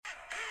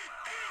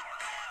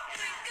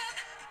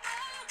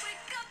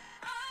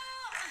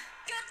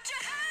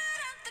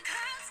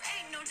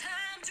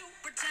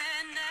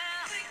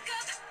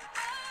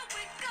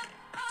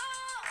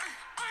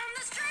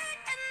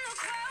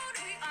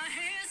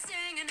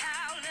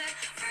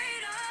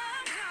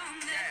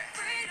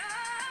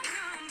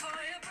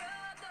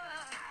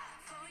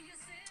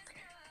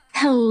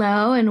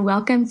Hello, and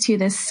welcome to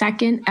the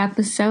second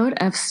episode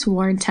of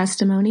Sworn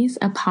Testimonies,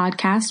 a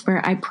podcast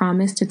where I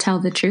promise to tell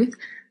the truth,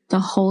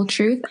 the whole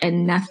truth,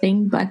 and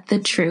nothing but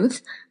the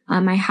truth.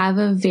 I have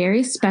a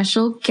very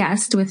special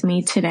guest with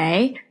me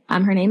today.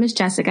 Her name is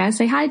Jessica.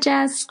 Say hi,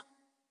 Jess.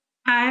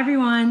 Hi,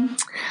 everyone.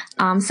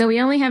 So we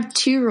only have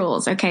two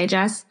rules, okay,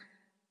 Jess?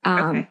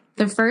 Okay.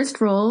 The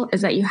first rule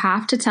is that you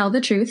have to tell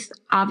the truth,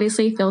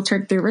 obviously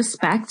filtered through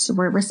respect.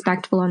 We're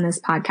respectful on this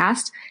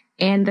podcast.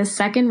 And the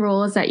second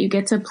rule is that you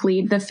get to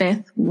plead the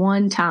fifth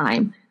one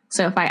time.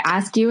 So if I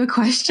ask you a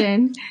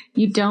question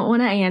you don't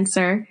want to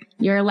answer,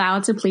 you're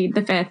allowed to plead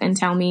the fifth and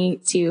tell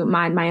me to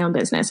mind my own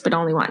business, but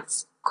only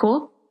once.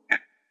 Cool?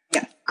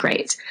 Yeah.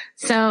 Great.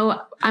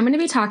 So I'm going to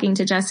be talking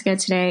to Jessica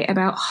today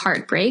about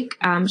heartbreak.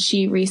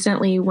 She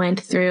recently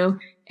went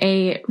through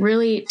a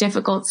really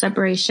difficult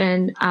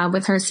separation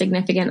with her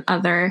significant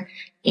other.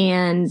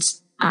 And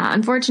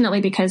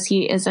unfortunately, because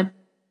he is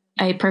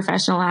a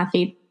professional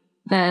athlete,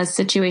 the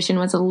situation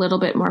was a little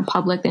bit more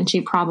public than she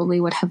probably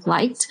would have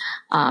liked.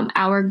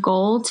 Our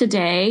goal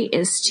today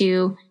is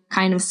to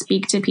kind of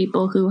speak to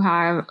people who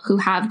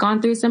have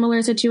gone through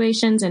similar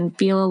situations and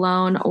feel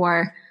alone,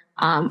 or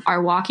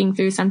are walking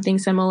through something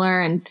similar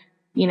and,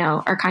 you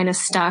know, are kind of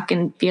stuck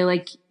and feel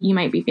like you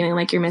might be feeling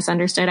like you're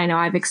misunderstood. I know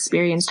I've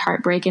experienced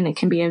heartbreak and it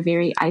can be a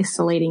very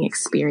isolating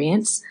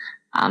experience.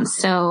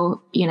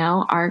 So, you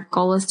know, our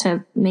goal is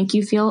to make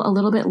you feel a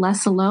little bit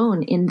less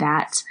alone in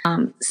that.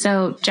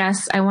 So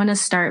Jess, I want to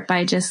start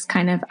by just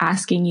kind of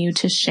asking you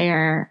to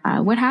share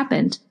what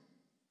happened.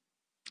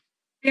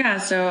 Yeah,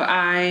 so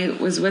I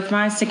was with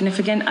my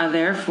significant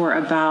other for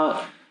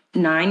about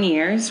 9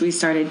 years. We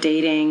started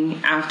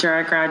dating after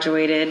I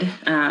graduated.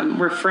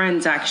 We're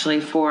friends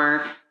actually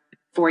for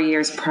 4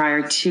 years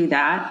prior to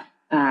that.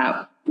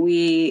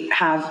 We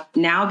have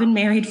now been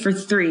married for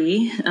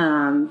 3,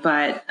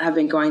 but have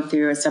been going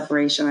through a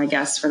separation, I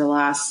guess, for the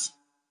last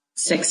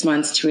 6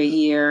 months to a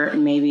year,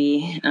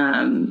 maybe,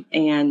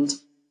 and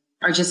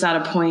are just at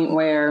a point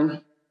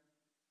where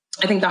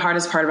I think the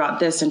hardest part about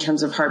this in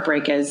terms of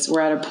heartbreak is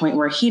we're at a point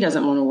where he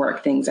doesn't want to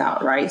work things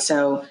out, right?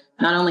 So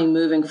not only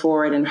moving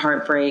forward in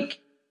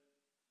heartbreak,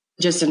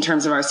 just in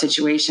terms of our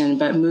situation,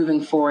 but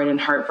moving forward in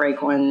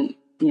heartbreak when,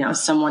 you know,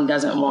 someone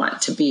doesn't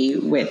want to be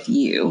with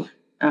you.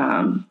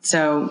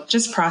 So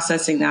just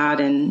processing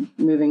that and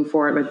moving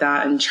forward with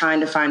that and trying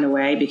to find a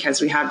way,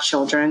 because we have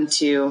children,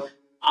 to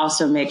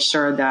also make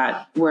sure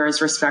that we're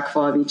as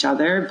respectful of each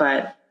other,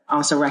 but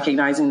also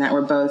recognizing that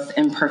we're both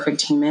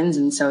imperfect humans.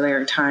 And so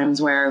there are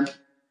times where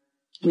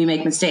we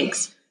make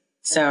mistakes.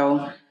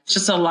 So it's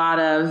just a lot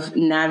of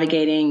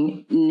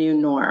navigating new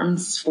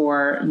norms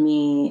for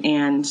me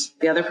and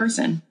the other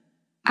person.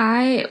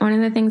 One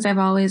of the things I've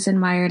always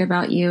admired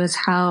about you is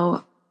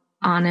how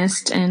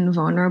honest and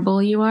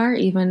vulnerable you are,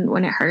 even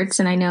when it hurts.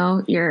 And I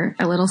know you're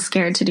a little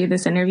scared to do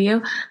this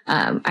interview.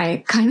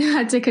 I kind of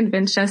had to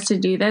convince Jess to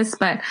do this,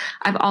 but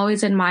I've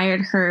always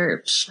admired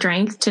her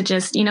strength to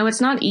just, you know,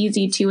 it's not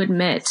easy to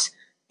admit,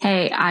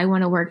 hey, I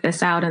want to work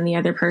this out and the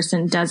other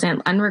person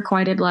doesn't.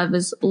 Unrequited love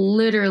is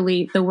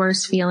literally the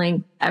worst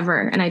feeling ever,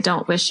 and I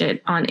don't wish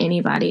it on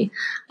anybody.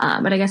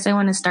 But I guess I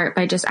want to start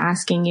by just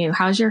asking you,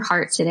 how's your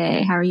heart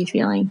today? How are you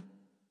feeling?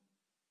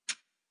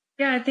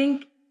 Yeah, I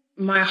think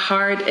my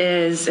heart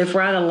is, if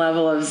we're at a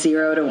level of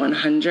 0 to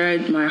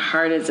 100, my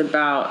heart is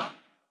about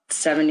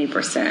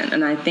 70%.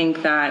 And I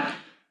think that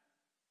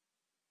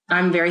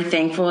I'm very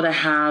thankful to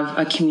have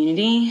a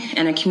community,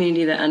 and a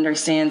community that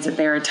understands that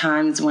there are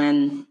times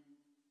when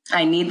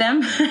I need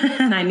them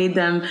and I need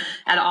them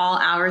at all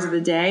hours of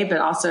the day, but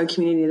also a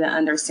community that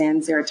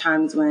understands there are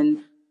times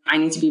when I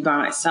need to be by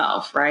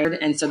myself, right?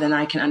 And so then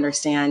I can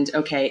understand,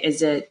 okay,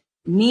 is it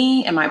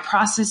me? Am I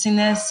processing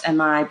this?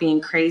 Am I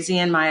being crazy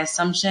in my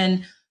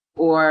assumption?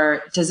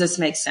 Or does this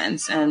make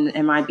sense? And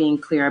am I being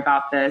clear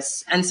about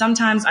this? And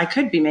sometimes I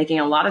could be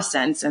making a lot of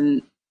sense,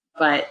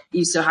 but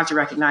you still have to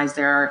recognize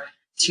there are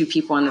 2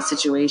 people in the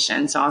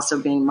situation. So also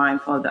being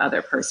mindful of the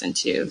other person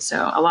too.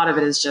 So a lot of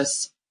it is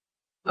just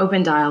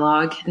open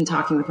dialogue and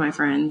talking with my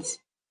friends.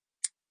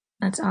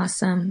 That's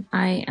awesome.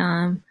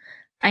 I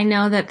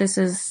know that this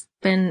has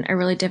been a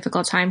really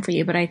difficult time for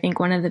you, but I think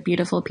one of the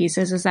beautiful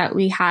pieces is that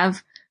we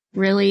have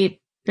really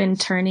been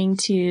turning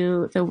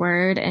to the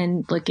word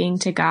and looking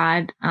to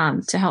God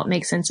to help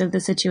make sense of the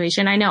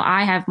situation. I know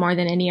I have more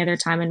than any other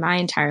time in my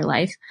entire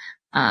life.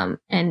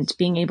 And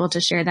being able to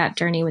share that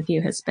journey with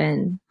you has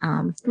been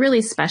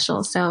really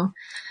special. So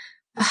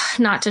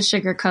not to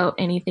sugarcoat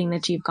anything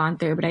that you've gone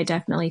through, but I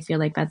definitely feel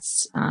like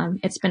that's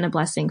it's been a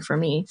blessing for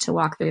me to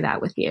walk through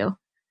that with you.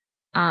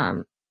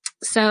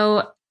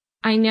 So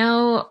I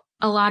know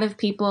a lot of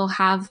people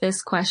have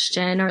this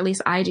question, or at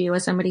least I do,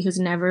 as somebody who's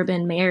never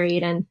been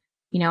married and,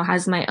 you know,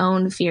 has my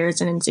own fears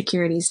and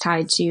insecurities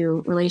tied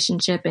to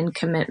relationship and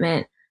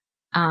commitment.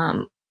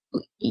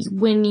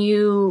 When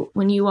you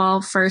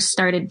all first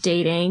started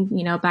dating,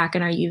 you know, back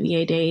in our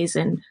UVA days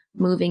and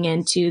moving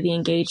into the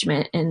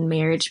engagement and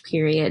marriage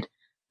period,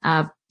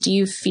 do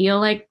you feel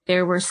like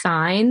there were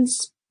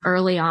signs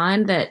early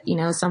on that, you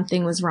know,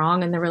 something was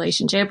wrong in the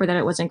relationship or that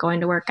it wasn't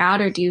going to work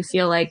out? Or do you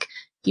feel like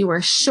you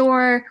were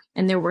sure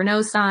and there were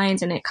no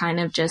signs and it kind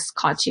of just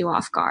caught you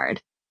off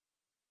guard?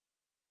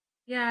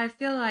 Yeah, I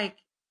feel like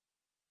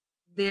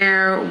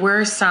there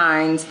were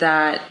signs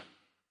that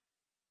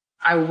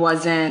I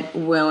wasn't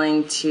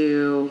willing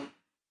to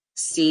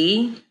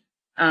see.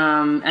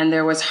 And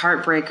there was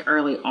heartbreak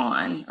early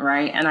on,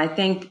 right? And I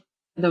think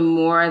the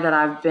more that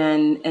I've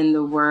been in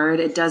the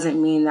Word, it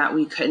doesn't mean that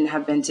we couldn't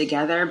have been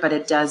together, but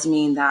it does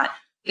mean that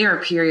there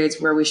are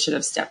periods where we should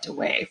have stepped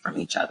away from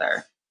each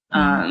other.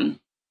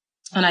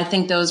 And I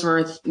think those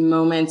were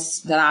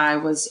moments that I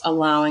was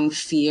allowing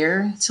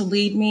fear to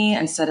lead me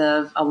instead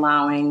of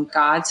allowing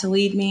God to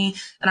lead me.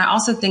 And I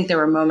also think there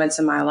were moments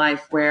in my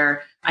life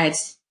where I had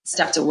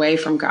stepped away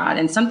from God.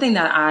 And something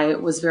that I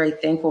was very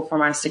thankful for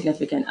my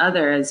significant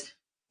other is,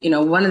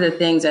 one of the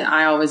things that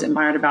I always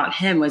admired about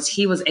him was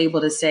he was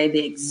able to say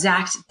the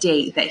exact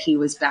date that he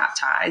was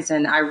baptized.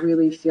 And I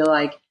really feel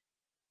like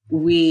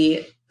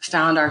we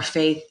found our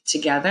faith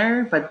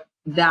together, but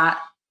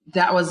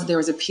there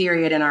was a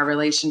period in our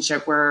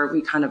relationship where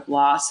we kind of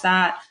lost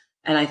that.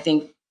 And I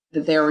think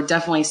that there were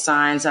definitely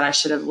signs that I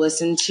should have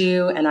listened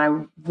to, and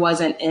I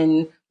wasn't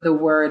in the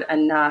Word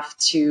enough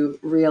to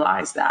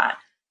realize that.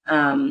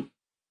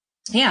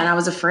 And I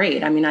was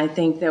afraid. I mean, I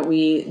think that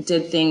we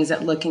did things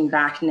that looking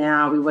back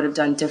now, we would have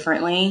done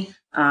differently.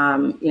 We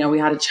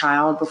had a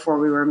child before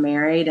we were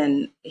married,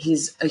 and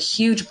he's a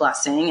huge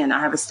blessing. And I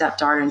have a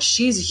stepdaughter, and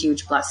she's a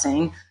huge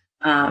blessing.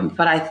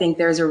 But I think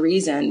there's a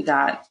reason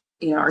that,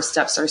 our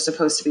steps are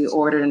supposed to be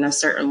ordered in a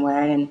certain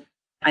way. And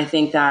I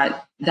think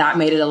that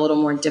made it a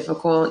little more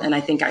difficult. And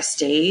I think I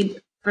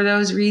stayed for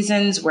those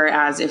reasons.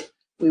 Whereas if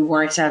we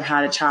weren't to have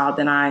had a child,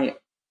 then I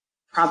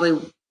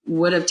probably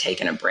would have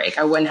taken a break.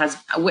 I wouldn't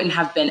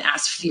have been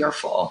as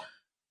fearful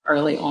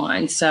early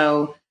on.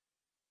 So,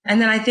 and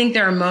then I think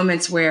there are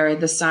moments where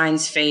the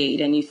signs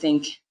fade and you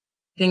think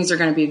things are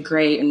going to be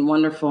great and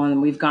wonderful.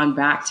 And we've gone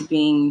back to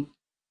being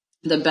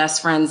the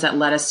best friends that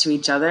led us to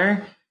each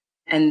other.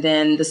 And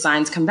then the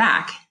signs come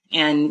back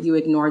and you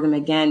ignore them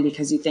again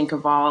because you think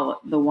of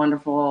all the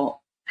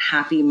wonderful,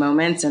 happy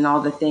moments and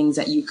all the things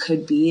that you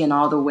could be and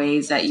all the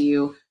ways that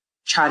you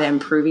try to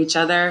improve each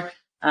other.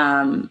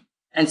 And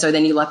so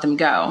then you let them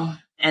go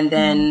and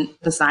then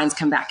the signs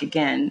come back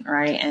again.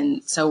 Right.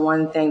 And so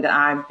one thing that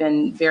I've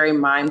been very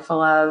mindful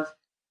of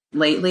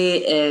lately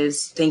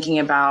is thinking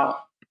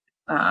about,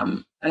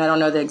 and I don't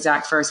know the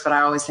exact verse, but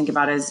I always think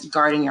about it as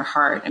guarding your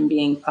heart and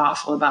being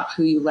thoughtful about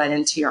who you let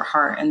into your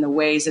heart and the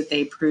ways that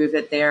they prove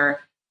that they're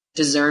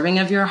deserving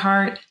of your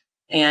heart.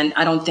 And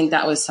I don't think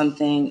that was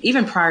something,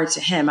 even prior to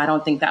him, I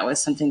don't think that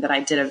was something that I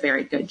did a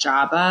very good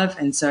job of.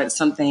 And so it's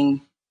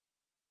something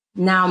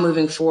now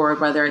moving forward,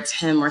 whether it's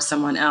him or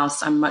someone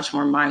else, I'm much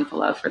more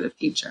mindful of for the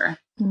future.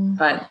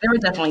 But there were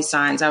definitely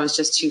signs. I was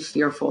just too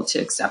fearful to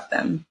accept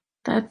them.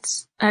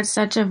 That's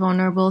such a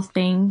vulnerable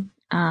thing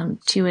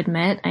to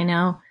admit. I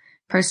know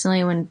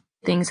personally when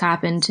things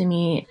happen to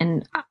me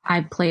and I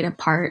played a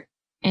part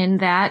in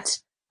that,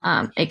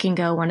 it can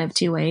go one of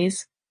two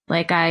ways.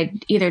 Like I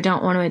either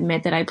don't want to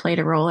admit that I played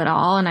a role at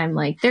all. And I'm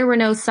like, there were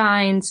no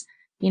signs,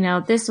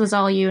 this was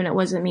all you and it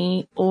wasn't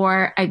me.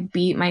 Or I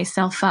beat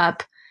myself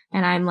up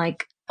and I'm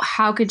like,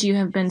 how could you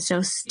have been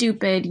so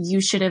stupid?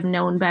 You should have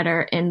known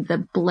better. And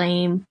the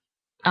blame,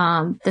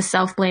 the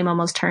self-blame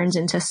almost turns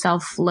into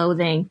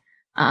self-loathing.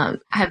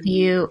 Have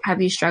you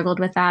struggled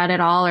with that at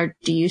all? Or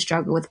do you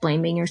struggle with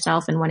blaming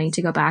yourself and wanting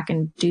to go back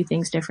and do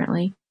things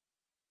differently?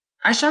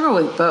 I struggle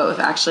with both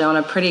actually on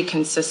a pretty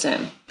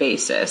consistent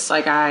basis.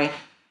 Like I,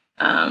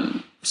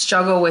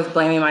 struggle with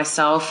blaming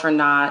myself for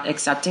not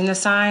accepting the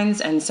signs.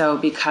 And so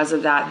because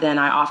of that, then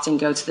I often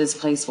go to this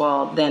place,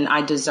 well, then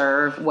I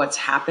deserve what's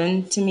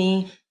happened to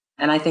me.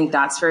 And I think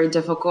that's very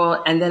difficult.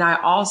 And then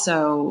I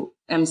also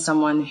am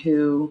someone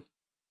who,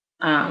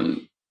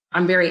 I'm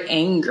very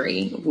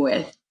angry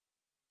with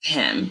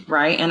him,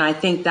 right? And I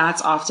think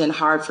that's often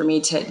hard for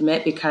me to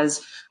admit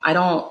because I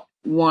don't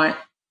want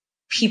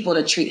people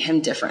to treat him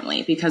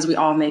differently because we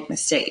all make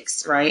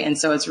mistakes, right? And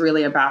so it's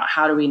really about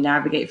how do we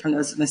navigate from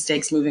those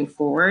mistakes moving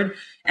forward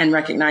and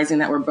recognizing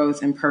that we're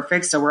both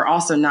imperfect. So we're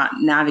also not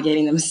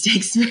navigating the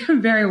mistakes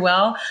very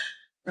well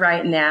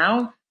right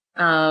now.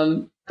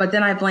 But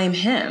then I blame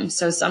him.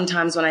 So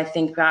sometimes when I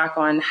think back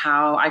on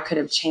how I could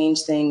have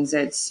changed things,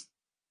 it's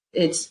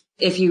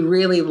if you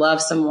really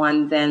love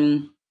someone,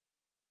 then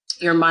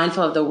you're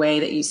mindful of the way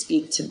that you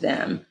speak to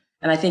them.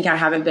 And I think I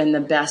haven't been the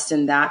best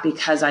in that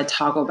because I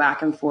toggle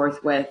back and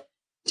forth with,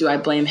 do I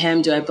blame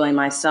him? Do I blame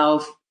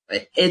myself?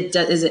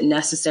 Is it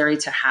necessary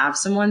to have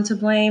someone to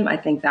blame? I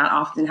think that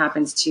often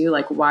happens too.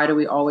 Like, why do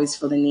we always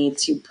feel the need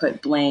to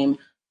put blame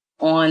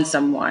on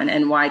someone?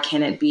 And why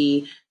can't it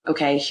be,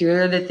 okay,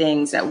 here are the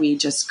things that we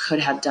just could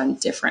have done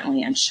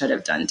differently and should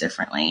have done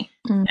differently.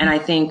 Mm-hmm. And I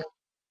think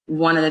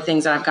one of the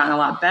things that I've gotten a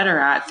lot better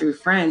at through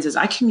friends is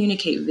I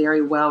communicate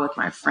very well with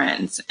my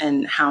friends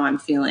and how I'm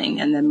feeling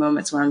and the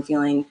moments where I'm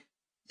feeling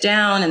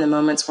down and the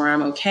moments where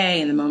I'm okay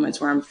and the moments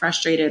where I'm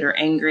frustrated or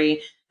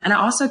angry. And I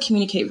also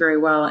communicate very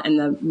well in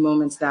the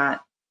moments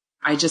that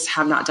I just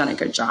have not done a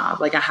good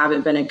job. Like I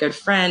haven't been a good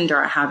friend or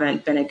I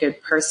haven't been a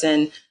good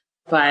person.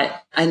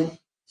 but I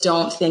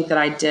don't think that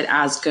I did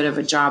as good of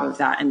a job of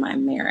that in my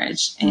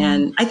marriage.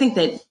 And I think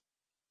that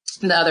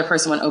the other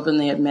person would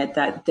openly admit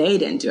that they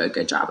didn't do a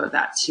good job of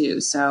that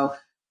too. So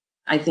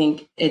I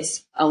think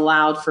it's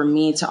allowed for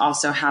me to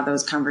also have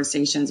those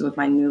conversations with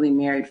my newly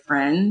married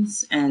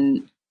friends.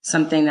 And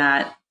something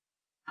that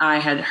I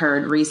had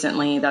heard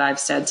recently that I've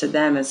said to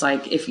them is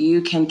like, if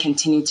you can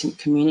continue to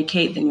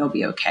communicate, then you'll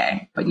be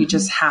okay. But you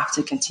just have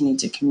to continue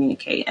to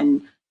communicate.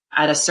 And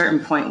at a certain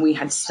point, we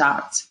had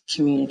stopped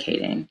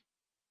communicating.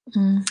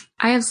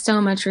 I have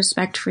so much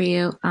respect for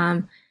you,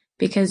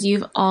 because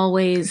you've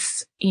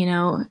always,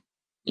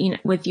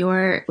 with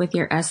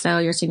your SO,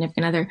 your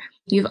significant other,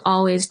 you've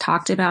always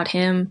talked about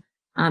him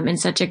in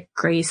such a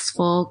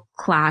graceful,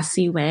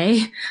 classy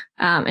way.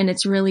 And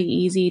it's really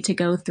easy to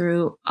go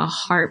through a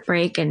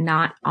heartbreak and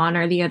not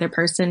honor the other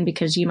person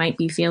because you might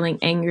be feeling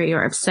angry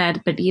or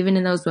upset. But even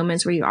in those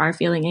moments where you are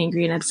feeling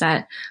angry and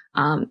upset,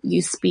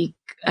 you speak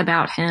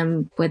about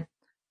him with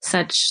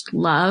such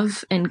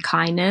love and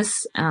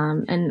kindness.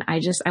 And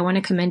I want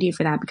to commend you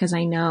for that because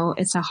I know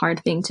it's a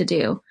hard thing to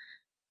do.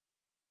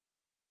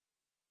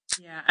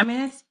 Yeah, I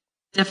mean, it's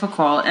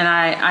difficult. And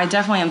I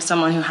definitely am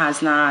someone who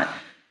has not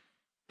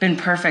been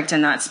perfect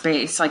in that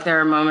space. Like there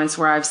are moments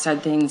where I've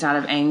said things out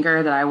of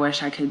anger that I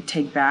wish I could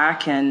take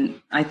back.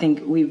 And I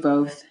think we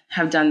both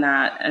have done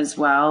that as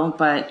well.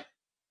 But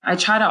I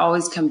try to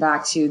always come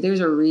back to there's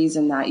a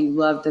reason that you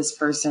love this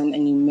person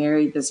and you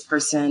married this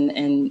person.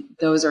 And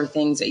those are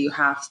things that you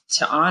have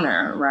to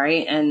honor,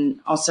 right?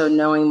 And also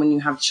knowing when you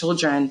have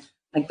children,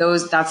 like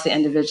that's the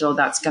individual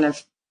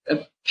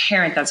a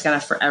parent that's going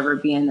to forever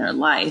be in their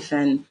life.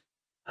 And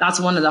that's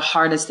one of the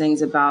hardest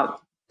things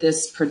about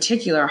this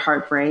particular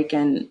heartbreak,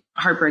 and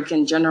heartbreak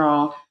in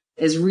general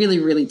is really,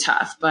 really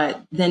tough.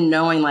 But then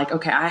knowing like,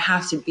 okay, I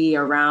have to be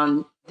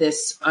around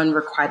this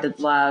unrequited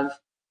love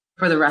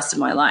for the rest of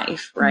my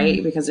life, right?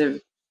 Mm-hmm. Because of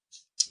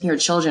your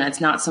children, it's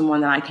not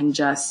someone that I can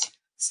just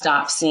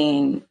stop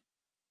seeing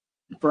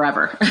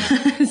forever.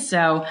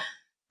 So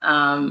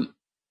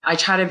I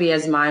try to be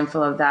as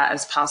mindful of that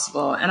as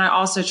possible. And I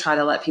also try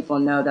to let people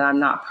know that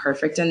I'm not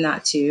perfect in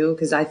that too,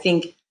 because I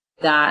think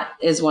that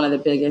is one of the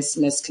biggest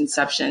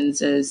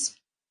misconceptions is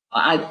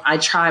I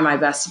try my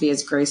best to be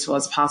as graceful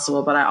as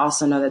possible, but I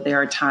also know that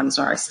there are times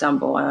where I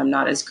stumble and I'm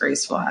not as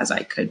graceful as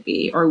I could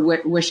be or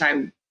wish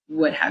I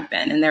would have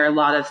been. And there are a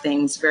lot of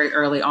things very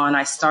early on.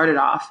 I started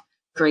off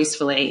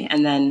gracefully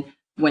and then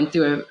went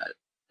through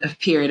a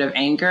period of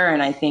anger.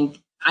 And I think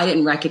I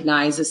didn't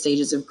recognize the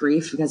stages of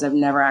grief because I've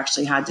never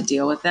actually had to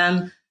deal with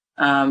them.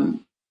 And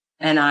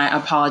I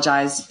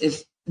apologize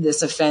if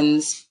this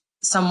offends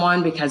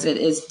someone because it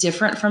is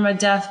different from a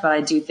death, but I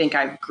do think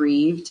I've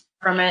grieved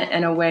from it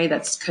in a way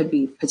that could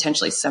be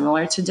potentially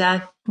similar to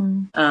death,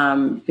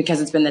 because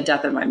it's been the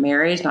death of my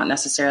marriage, not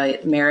necessarily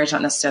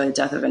the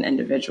death of an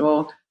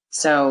individual.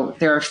 So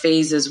there are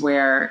phases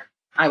where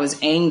I was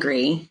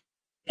angry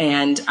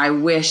and I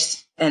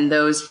wish in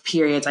those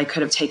periods I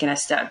could have taken a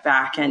step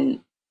back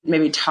and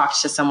maybe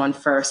talked to someone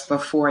first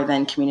before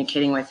then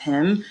communicating with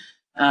him.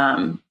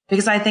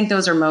 Because I think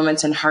those are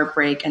moments in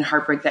heartbreak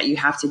that you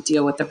have to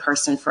deal with the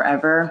person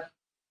forever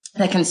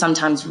that can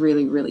sometimes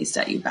really, really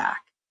set you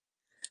back.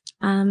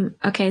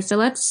 Okay, so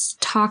let's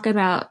talk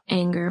about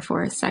anger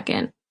for a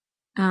second.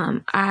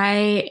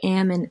 I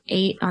am an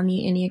 8 on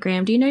the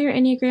Enneagram. Do you know your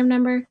Enneagram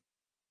number?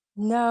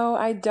 No,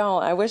 I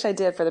don't. I wish I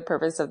did for the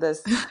purpose of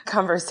this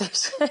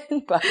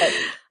conversation, but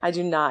I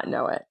do not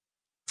know it.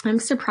 I'm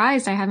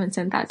surprised I haven't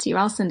sent that to you.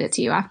 I'll send it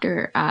to you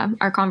after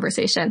our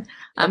conversation.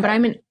 Okay. But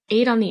I'm an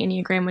 8 on the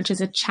Enneagram, which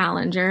is a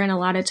challenger. And a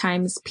lot of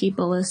times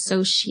people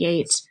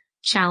associate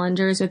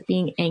challengers with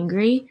being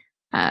angry,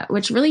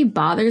 which really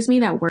bothers me.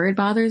 That word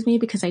bothers me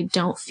because I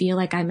don't feel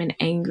like I'm an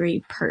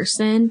angry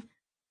person.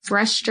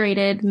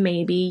 Frustrated,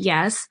 maybe,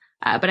 yes.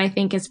 But I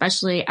think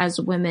especially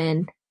as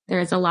women,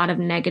 there's a lot of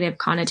negative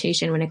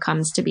connotation when it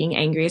comes to being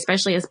angry,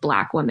 especially as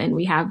Black women.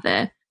 We have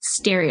the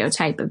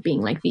stereotype of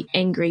being like the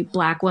angry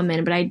Black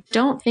woman, but I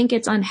don't think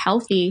it's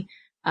unhealthy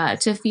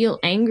to feel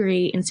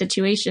angry in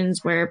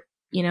situations where,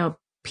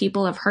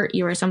 people have hurt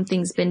you or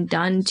something's been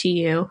done to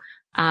you.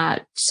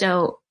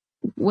 So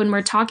when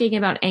we're talking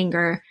about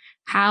anger,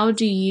 how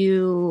do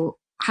you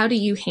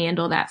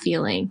handle that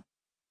feeling?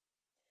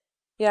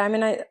 Yeah, I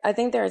mean, I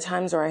think there are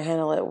times where I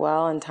handle it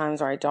well and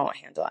times where I don't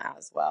handle it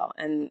as well.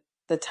 And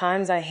the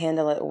times I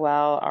handle it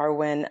well are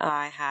when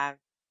I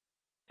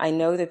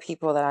know the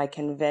people that I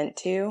can vent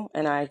to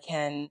and I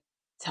can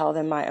tell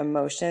them my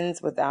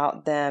emotions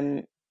without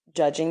them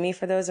judging me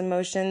for those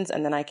emotions.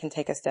 And then I can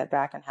take a step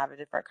back and have a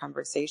different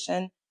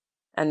conversation.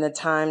 And the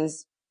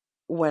times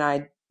when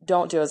I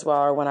don't do as well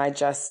are when I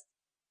just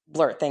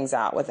blurt things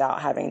out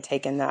without having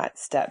taken that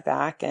step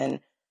back. And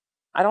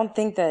I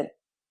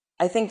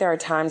think there are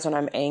times when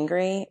I'm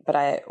angry,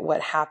 but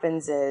what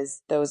happens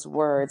is those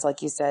words,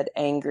 like you said,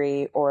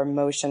 angry or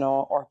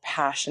emotional or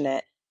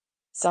passionate,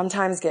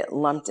 sometimes get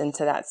lumped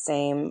into that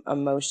same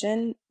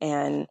emotion.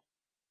 And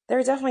there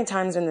are definitely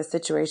times in the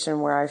situation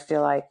where I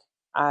feel like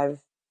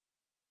I've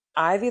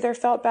either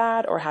felt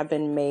bad or have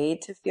been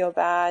made to feel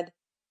bad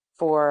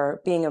for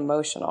being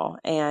emotional.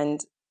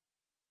 And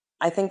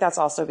I think that's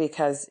also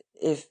because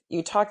if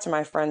you talk to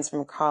my friends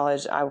from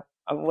college, I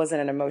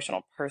wasn't an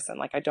emotional person.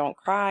 Like, I don't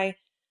cry.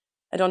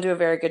 I don't do a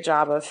very good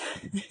job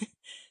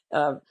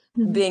of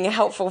being a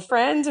helpful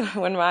friend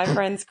when my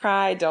friends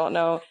cry. I don't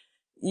know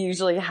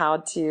usually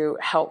how to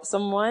help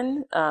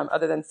someone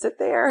other than sit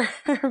there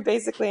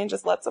basically and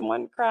just let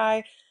someone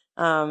cry.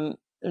 I'm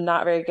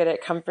not very good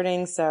at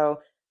comforting.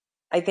 So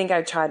I think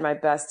I've tried my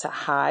best to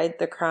hide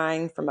the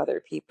crying from other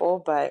people,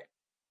 but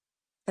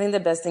I think the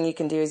best thing you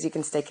can do is you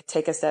can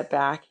take a step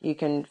back. You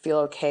can feel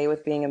okay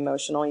with being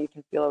emotional. You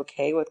can feel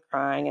okay with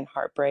crying and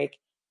heartbreak,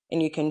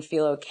 and you can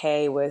feel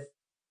okay with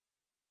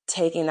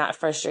taking that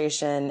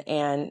frustration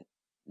and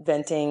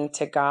venting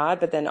to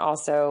God, but then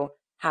also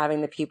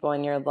having the people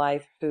in your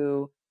life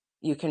who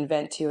you can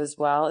vent to as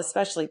well,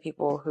 especially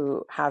people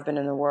who have been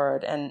in the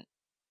Word. And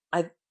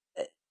I,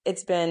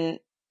 it's been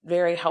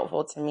very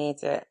helpful to me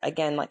to,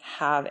 again, like,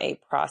 have a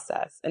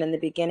process. And in the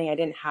beginning, I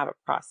didn't have a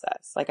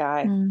process. Like,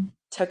 I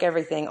took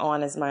everything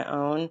on as my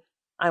own.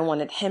 I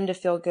wanted him to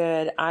feel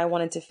good. I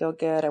wanted to feel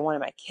good. I wanted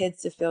my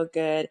kids to feel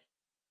good.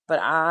 But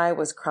I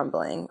was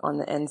crumbling on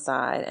the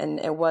inside. And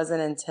it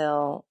wasn't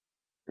until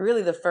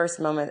really the first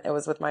moment it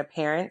was with my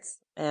parents,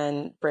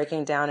 and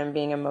breaking down and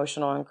being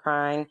emotional and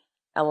crying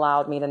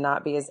allowed me to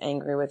not be as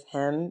angry with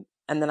him.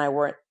 And then I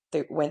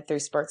went through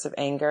spurts of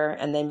anger,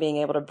 and then being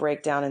able to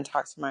break down and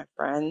talk to my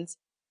friends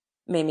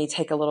made me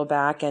take a little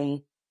back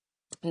and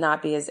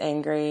not be as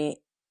angry.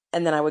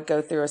 And then I would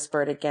go through a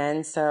spurt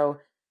again. So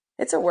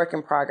it's a work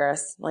in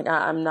progress. Like,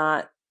 I'm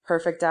not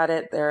perfect at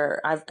it.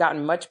 I've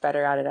gotten much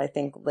better at it, I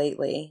think,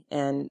 lately.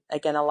 And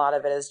again, a lot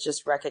of it is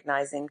just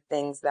recognizing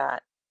things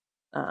that,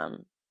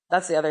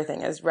 that's the other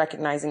thing, is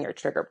recognizing your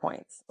trigger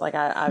points. Like,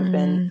 I've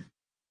been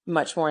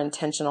much more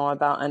intentional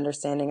about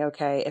understanding,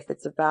 okay, if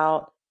it's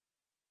about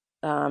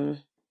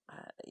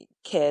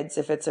kids,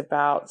 if it's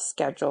about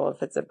schedule,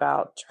 if it's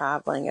about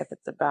traveling, if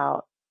it's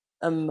about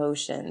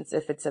emotions,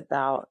 if it's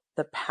about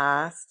the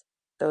past,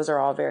 those are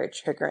all very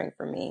triggering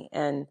for me.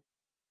 And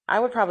I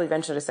would probably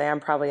venture to say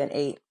I'm probably an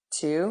 8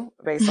 too,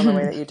 based on the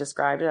way that you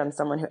described it. I'm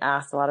someone who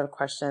asks a lot of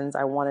questions.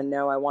 I want to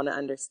know, I want to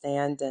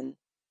understand. And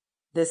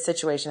this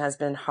situation has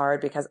been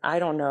hard because I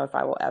don't know if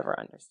I will ever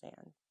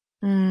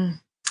understand.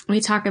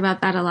 We talk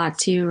about that a lot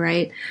too,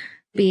 right?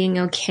 Being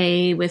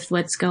okay with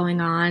what's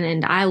going on.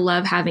 And I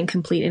love having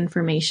complete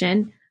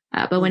information.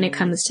 But when it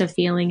comes to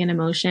feeling an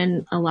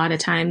emotion, a lot of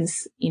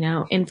times,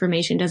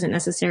 information doesn't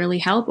necessarily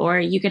help, or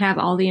you could have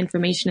all the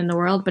information in the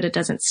world, but it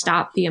doesn't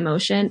stop the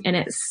emotion, and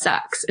it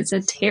sucks. It's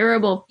a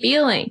terrible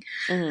feeling.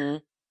 So,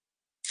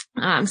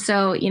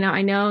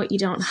 I know you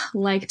don't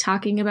like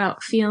talking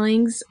about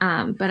feelings,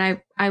 but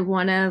I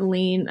want to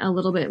lean a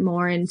little bit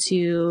more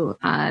into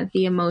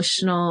the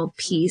emotional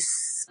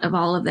piece of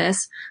all of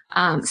this.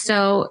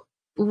 So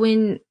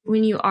when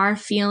you are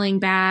feeling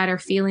bad or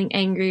feeling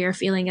angry or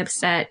feeling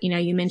upset,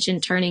 you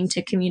mentioned turning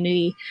to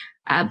community,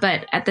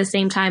 but at the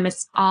same time,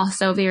 it's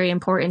also very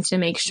important to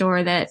make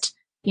sure that,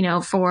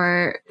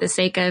 for the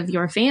sake of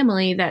your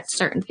family, that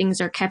certain things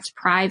are kept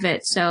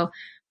private. So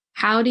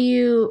how do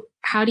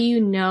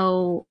you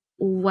know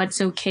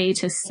what's okay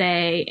to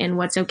say and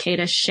what's okay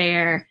to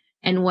share,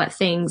 and what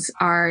things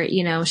are,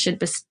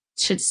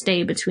 should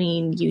stay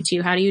between you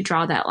two? How do you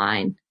draw that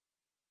line?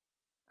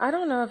 I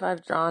don't know if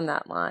I've drawn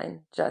that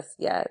line just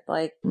yet.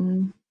 Like,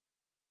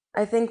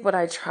 I think what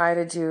I try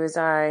to do is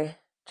I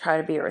try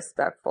to be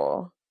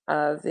respectful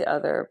of the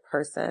other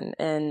person,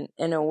 and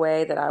in a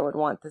way that I would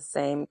want the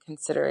same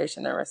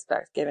consideration and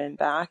respect given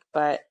back.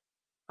 But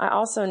I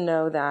also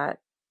know that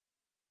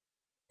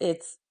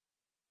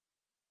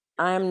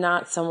I am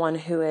not someone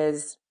who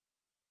is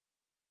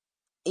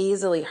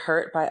easily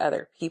hurt by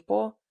other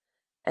people.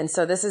 And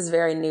so this is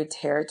very new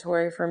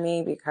territory for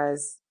me,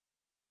 because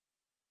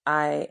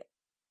I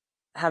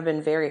have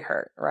been very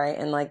hurt, right?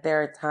 And like,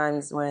 there are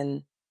times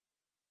when,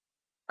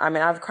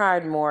 I've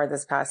cried more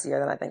this past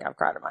year than I think I've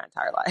cried in my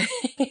entire life,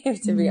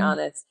 to be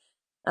honest.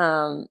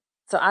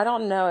 So I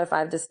don't know if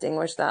I've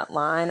distinguished that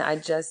line.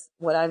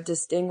 What I've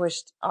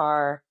distinguished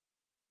are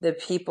the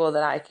people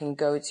that I can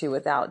go to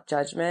without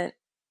judgment.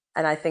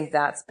 And I think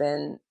that's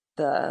been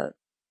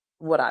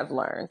what I've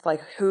learned,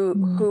 like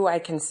who I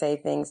can say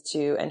things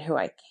to and who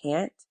I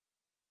can't.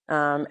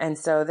 And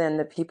so then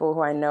the people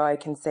who I know I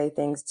can say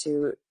things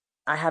to,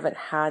 I haven't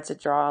had to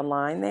draw a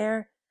line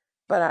there,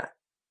 but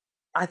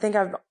I think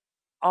I've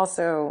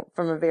also,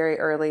 from a very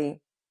early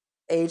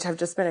age, have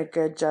just been a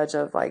good judge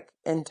of like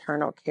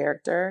internal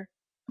character.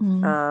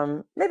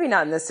 Maybe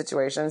not in this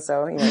situation,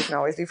 so you can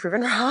always be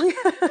proven wrong.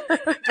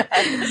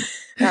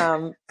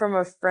 But, from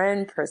a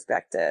friend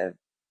perspective,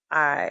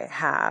 I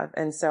have,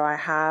 and so I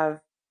have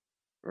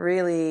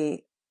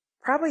really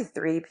probably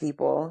 3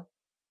 people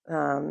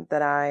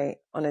that I,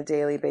 on a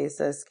daily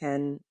basis,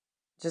 can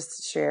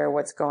just share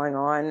what's going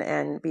on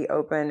and be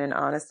open and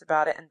honest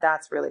about it. And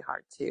that's really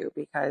hard too,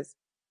 because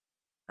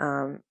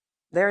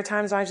there are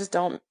times when I just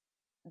don't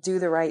do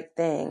the right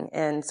thing.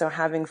 And so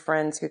having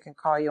friends who can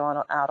call you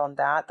out on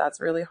that,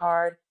 that's really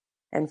hard.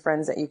 And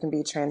friends that you can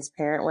be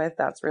transparent with,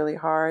 that's really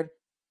hard.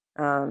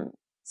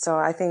 So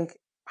I think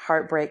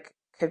heartbreak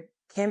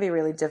can be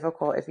really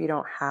difficult if you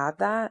don't have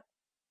that.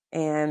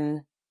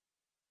 And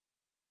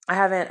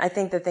I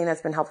think the thing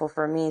that's been helpful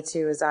for me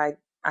too is I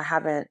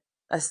haven't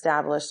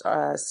established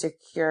a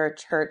secure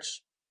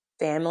church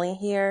family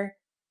here.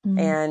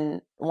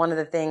 And one of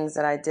the things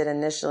that I did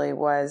initially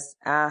was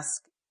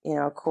ask,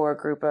 a core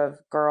group of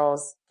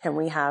girls, can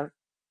we have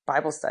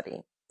Bible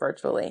study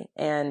virtually?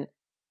 And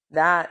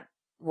that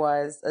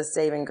was a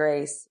saving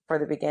grace for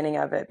the beginning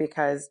of it,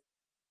 because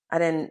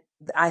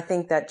I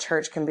think that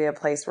church can be a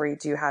place where you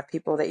do have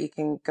people that you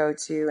can go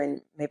to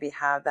and maybe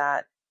have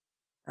that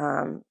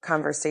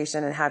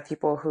conversation, and have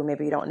people who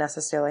maybe you don't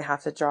necessarily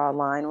have to draw a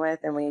line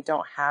with. And when you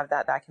don't have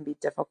that, that can be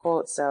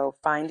difficult. So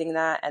finding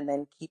that and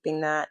then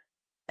keeping that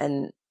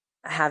and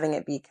having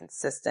it be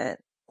consistent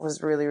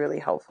was really, really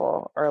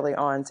helpful early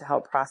on to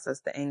help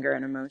process the anger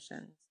and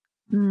emotions.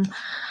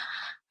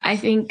 I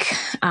think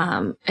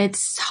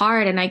it's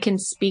hard, and I can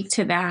speak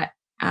to that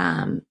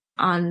on,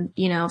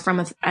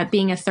 from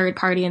being a third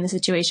party in the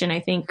situation.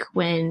 I think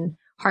when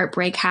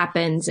heartbreak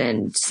happens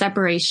and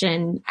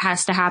separation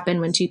has to happen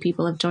when two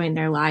people have joined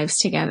their lives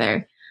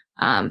together,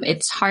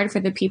 it's hard for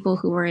the people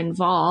who were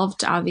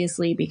involved,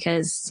 obviously,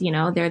 because,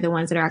 they're the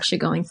ones that are actually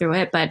going through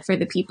it. But for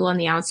the people on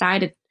the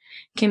outside, it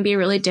can be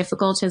really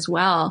difficult as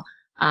well.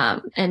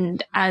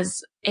 And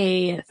as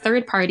a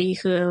third party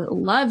who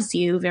loves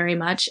you very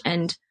much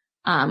and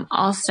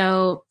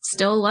also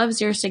still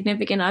loves your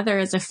significant other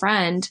as a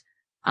friend,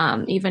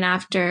 even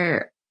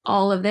after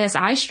all of this,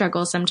 I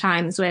struggle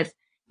sometimes with,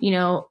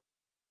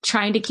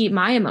 trying to keep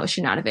my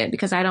emotion out of it,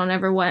 because I don't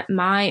ever want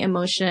my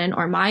emotion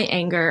or my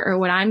anger or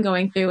what I'm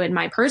going through in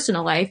my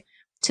personal life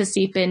to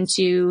seep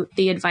into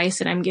the advice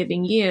that I'm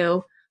giving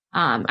you.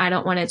 I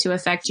don't want it to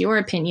affect your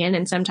opinion.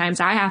 And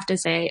sometimes I have to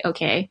say,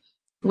 okay,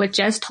 what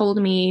just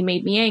told me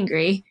made me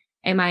angry.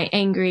 Am I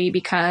angry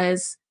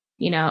because,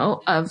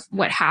 of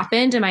what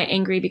happened? Am I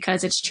angry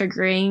because it's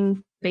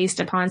triggering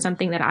based upon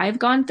something that I've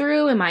gone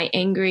through? Am I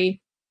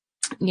angry?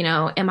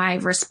 Am I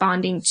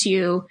responding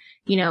to,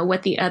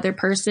 what the other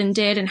person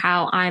did and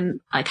how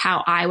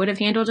I would have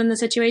handled in the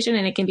situation?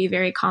 And it can be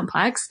very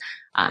complex.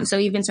 So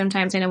even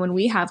sometimes I know when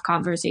we have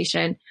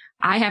conversation,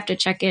 I have to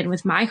check in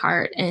with my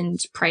heart and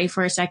pray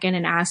for a second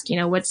and ask,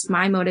 what's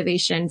my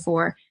motivation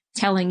for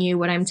telling you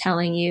what I'm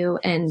telling you?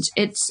 And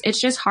it's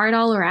just hard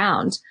all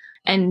around.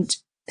 And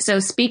so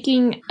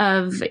speaking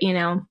of,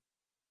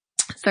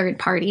 third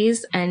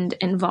parties and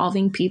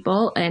involving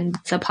people and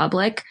the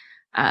public,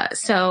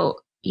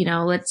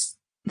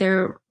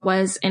 there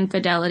was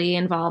infidelity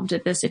involved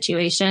at this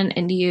situation,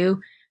 and you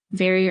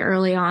very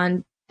early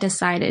on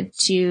decided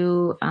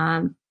to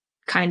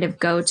kind of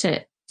go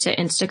to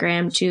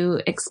Instagram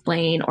to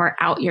explain or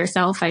out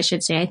yourself, I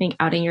should say. I think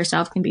outing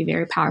yourself can be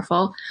very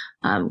powerful.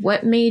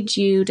 What made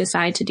you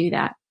decide to do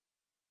that?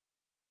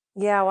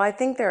 Yeah, well, I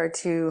think there are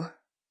two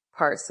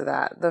parts to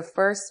that. The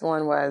first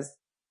one was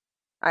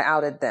I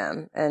outed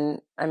them. And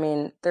I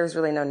mean, there's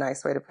really no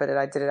nice way to put it.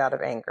 I did it out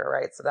of anger,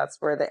 right? So that's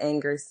where the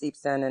anger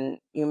seeps in, and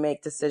you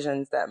make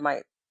decisions that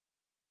might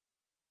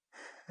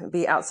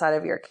be outside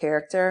of your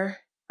character.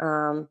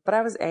 But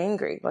I was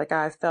angry. Like,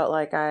 I felt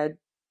like I had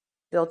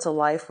built a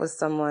life with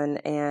someone.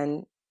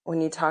 And when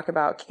you talk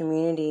about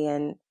community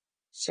and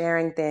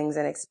sharing things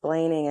and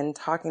explaining and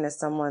talking to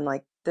someone,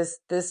 like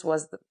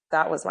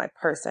that was my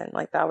person.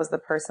 Like, that was the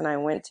person I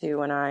went to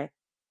when I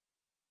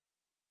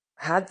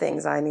had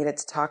things I needed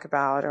to talk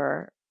about,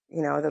 or,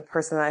 the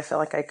person that I felt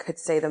like I could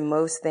say the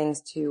most things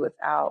to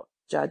without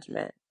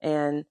judgment.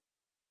 And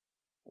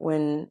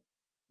when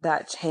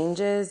that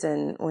changes,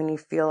 and when you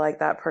feel like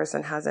that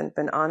person hasn't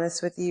been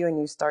honest with you, and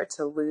you start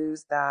to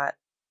lose that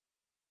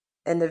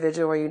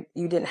individual where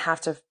you didn't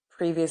have to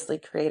previously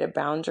create a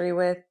boundary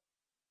with,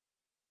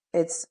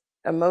 it's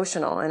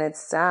emotional and it's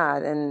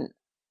sad. And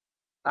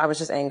I was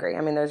just angry.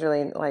 I mean, there's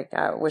really,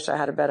 I wish I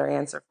had a better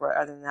answer for it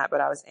other than that,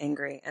 but I was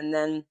angry. And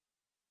then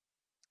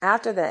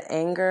after the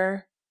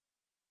anger,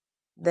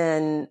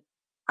 then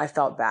I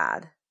felt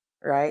bad,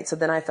 right? So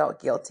then I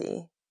felt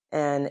guilty.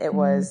 And that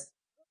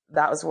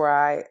was where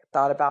I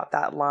thought about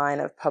that line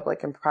of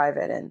public and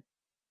private, and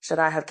should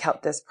I have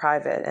kept this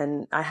private?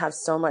 And I have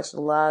so much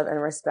love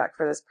and respect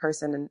for this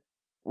person, and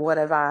what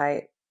have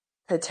I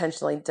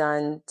potentially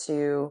done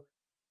to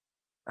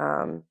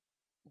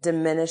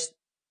diminish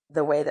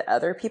the way that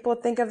other people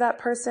think of that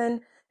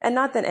person? And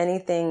not that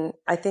anything,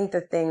 I think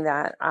the thing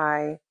that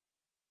I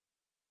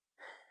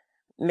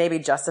maybe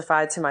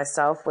justified to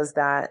myself was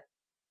that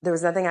there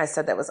was nothing I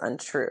said that was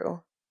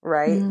untrue,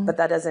 right? But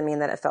that doesn't mean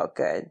that it felt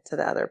good to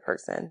the other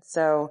person.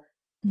 So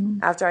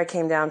after I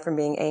came down from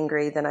being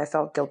angry, then I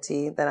felt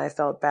guilty, then I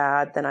felt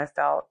bad, then I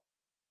felt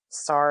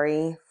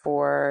sorry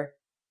for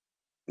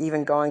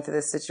even going through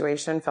this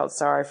situation, felt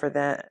sorry for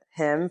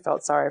him,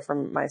 felt sorry for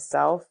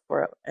myself,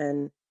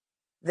 and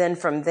then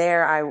from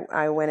there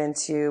I went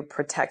into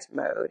protect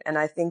mode. And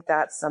I think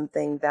that's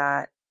something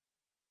that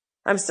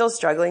I'm still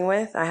struggling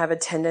with. I have a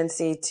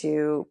tendency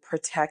to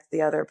protect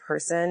the other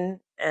person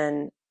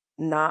and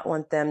not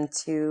want them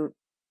to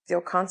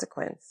feel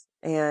consequence.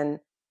 And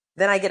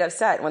then I get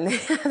upset when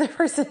the other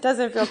person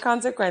doesn't feel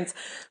consequence,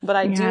 but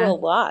I do a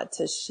lot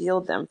to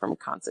shield them from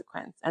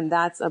consequence. And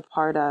that's a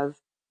part of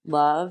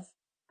love.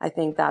 I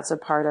think that's a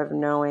part of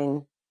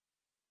knowing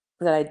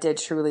that I did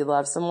truly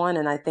love someone.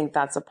 And I think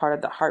that's a part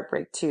of the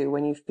heartbreak too,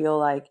 when you feel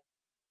like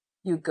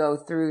you go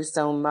through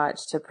so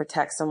much to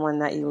protect someone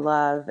that you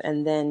love.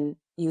 And then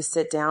you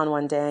sit down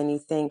one day and you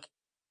think,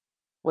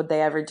 would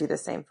they ever do the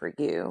same for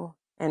you?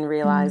 And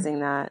realizing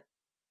that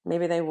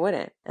maybe they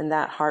wouldn't. And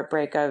that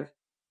heartbreak of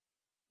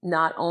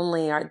not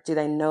only do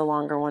they no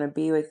longer want to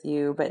be with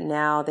you, but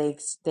now they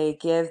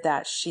give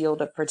that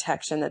shield of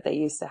protection that they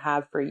used to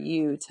have for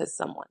you to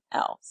someone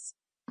else.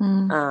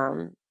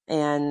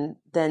 And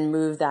then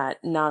move that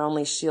not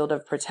only shield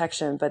of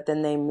protection, but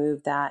then they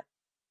move that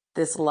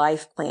this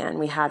life plan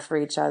we had for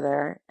each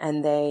other,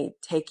 and they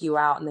take you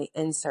out and they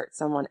insert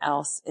someone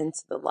else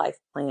into the life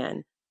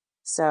plan.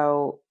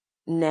 So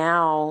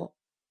now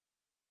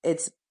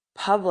it's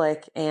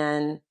public,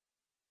 and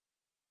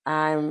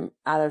I'm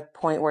at a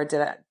point where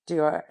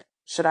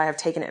should I have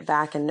taken it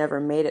back and never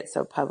made it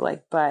so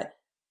public? But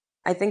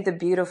I think the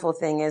beautiful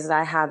thing is that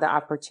I had the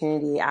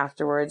opportunity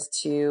afterwards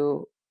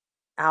to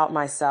out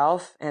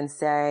myself and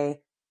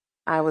say,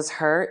 I was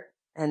hurt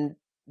and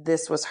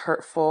this was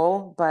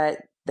hurtful, but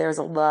there's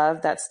a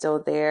love that's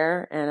still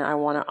there, and I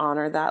want to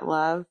honor that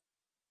love.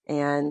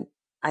 And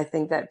I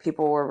think that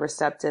people were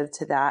receptive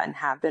to that and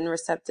have been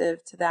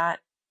receptive to that.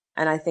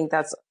 And I think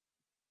that's,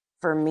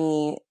 for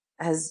me,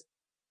 has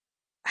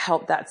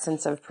helped that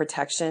sense of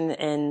protection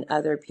and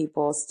other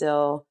people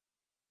still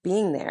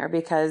being there,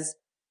 because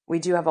we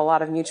do have a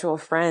lot of mutual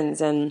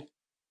friends. And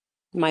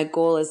my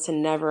goal is to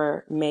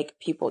never make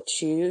people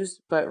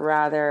choose, but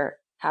rather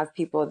have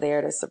people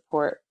there to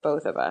support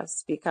both of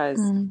us. Because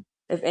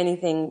if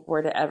anything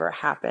were to ever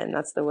happen,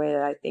 that's the way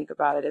that I think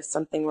about it. If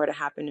something were to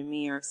happen to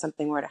me or if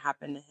something were to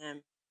happen to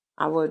him,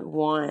 I would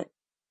want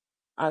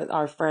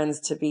our friends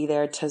to be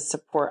there to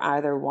support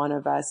either one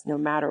of us, no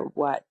matter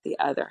what the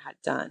other had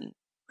done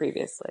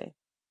previously.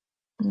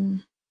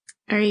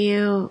 Are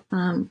you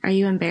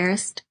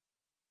embarrassed?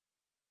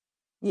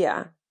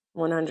 Yeah,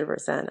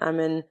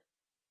 100%.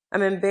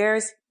 I'm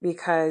embarrassed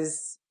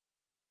because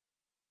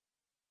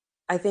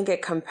I think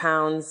it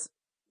compounds,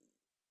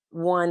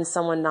 one,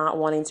 someone not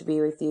wanting to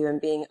be with you and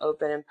being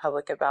open and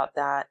public about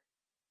that.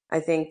 I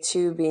think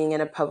two, being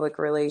in a public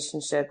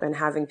relationship and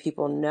having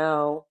people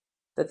know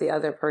that the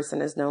other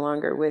person is no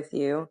longer with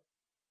you.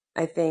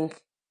 I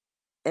think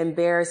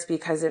embarrassed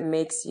because it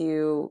makes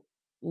you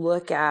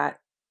look at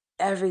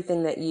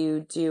everything that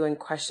you do and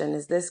question,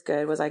 is this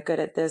good? Was I good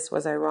at this?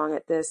 Was I wrong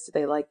at this? Do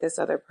they like this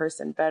other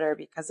person better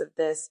because of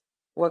this?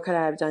 What could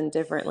I have done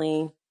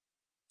differently?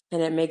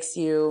 And it makes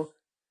you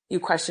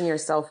question your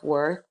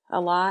self-worth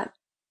a lot.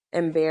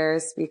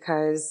 Embarrassed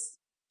because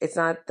it's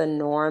not the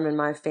norm in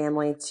my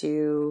family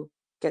to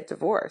get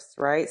divorced,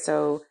 right?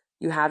 So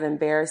you have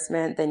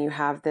embarrassment, then you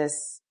have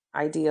this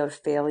idea of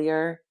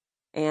failure,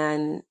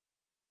 and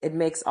it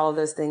makes all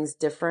those things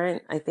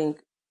different. I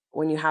think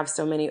when you have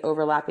so many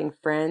overlapping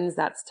friends,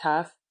 that's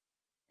tough.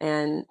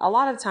 And a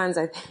lot of times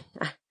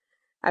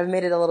I've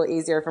made it a little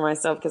easier for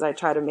myself because I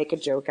try to make a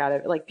joke out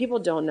of it. Like, people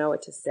don't know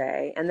what to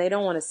say and they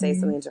don't want to say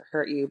something to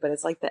hurt you, but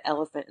it's like the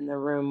elephant in the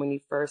room when you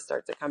first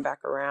start to come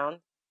back around.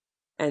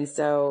 And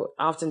so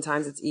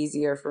oftentimes it's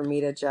easier for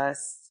me to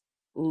just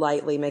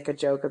lightly make a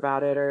joke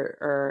about it,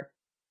 or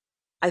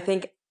I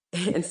think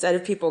instead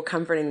of people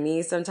comforting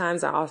me,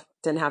 sometimes I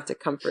often have to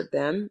comfort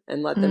them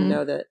and let them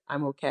know that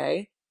I'm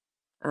okay.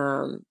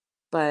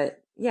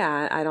 But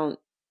yeah,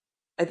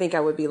 I think I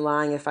would be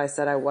lying if I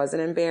said I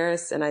wasn't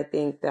embarrassed. And I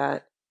think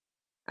that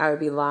I would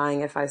be lying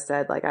if I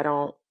said, like, I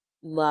don't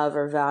love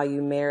or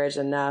value marriage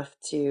enough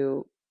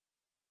to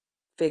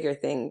figure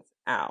things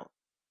out.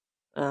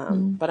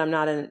 But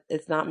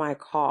it's not my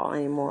call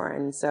anymore.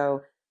 And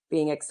so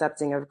being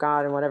accepting of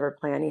God and whatever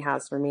plan he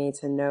has for me,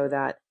 to know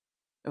that,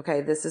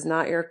 okay, this is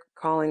not your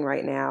calling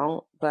right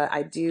now, but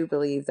I do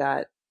believe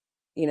that,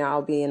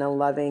 I'll be in a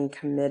loving,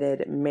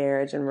 committed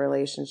marriage and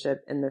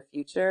relationship in the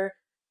future.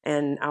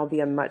 And I'll be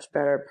a much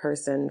better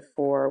person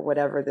for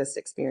whatever this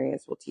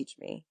experience will teach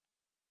me.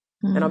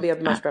 And I'll be a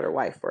much better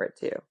wife for it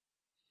too.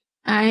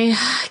 I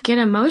get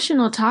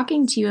emotional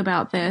talking to you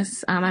about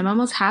this. I'm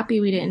almost happy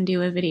we didn't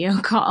do a video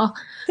call,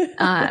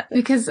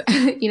 because,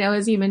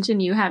 as you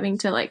mentioned, you having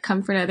to like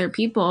comfort other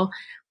people,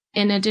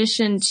 in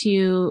addition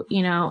to,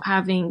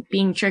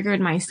 being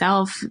triggered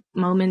myself,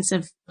 moments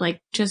of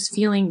like just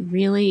feeling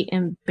really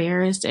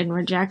embarrassed and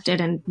rejected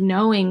and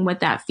knowing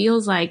what that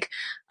feels like.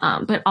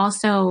 But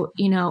also,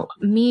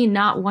 me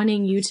not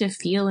wanting you to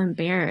feel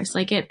embarrassed.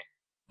 Like it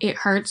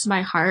hurts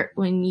my heart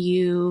when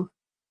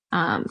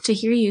to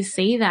hear you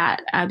say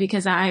that,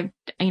 because I've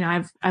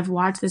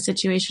watched the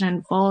situation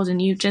unfold,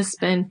 and you've just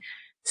been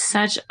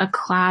such a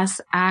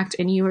class act,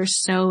 and you were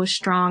so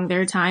strong.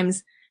 There are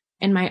times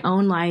in my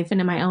own life and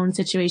in my own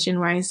situation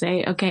where I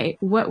say, okay,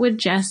 what would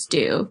Jess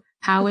do?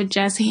 How would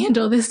Jess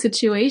handle this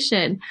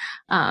situation?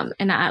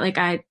 And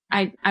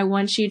I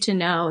want you to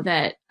know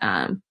that,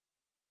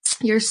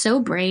 you're so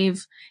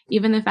brave.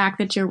 Even the fact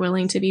that you're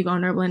willing to be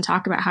vulnerable and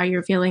talk about how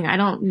you're feeling. I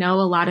don't know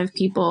a lot of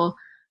people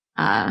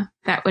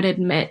that would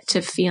admit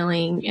to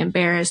feeling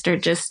embarrassed or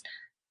just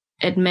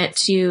admit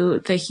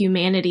to the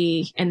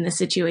humanity in the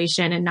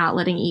situation and not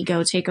letting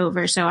ego take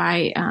over. So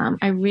I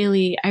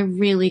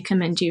really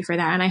commend you for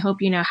that. And I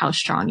hope you know how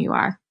strong you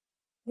are.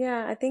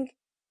 Yeah, I think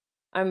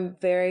I'm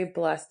very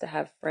blessed to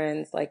have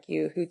friends like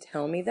you who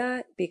tell me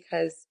that,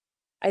 because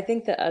I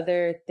think the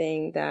other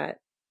thing that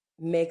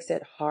makes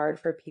it hard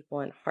for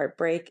people in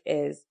heartbreak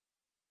is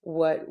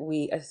what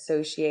we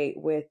associate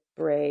with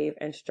brave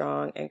and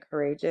strong and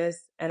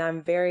courageous. And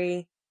I'm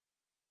very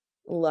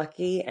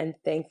lucky and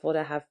thankful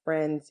to have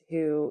friends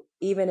who,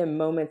 even in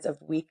moments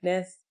of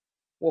weakness,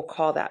 will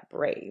call that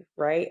brave,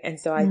 right? And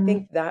so I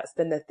think that's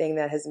been the thing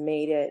that has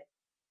made it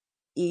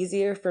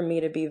easier for me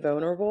to be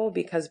vulnerable,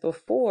 because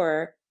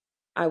before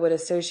I would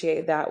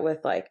associate that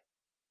with, like,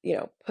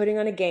 putting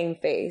on a game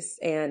face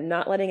and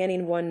not letting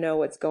anyone know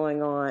what's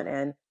going on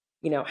and,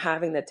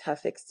 having the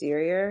tough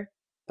exterior.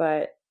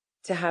 But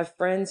to have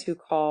friends who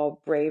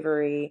call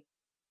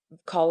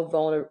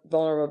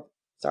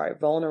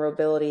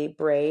vulnerability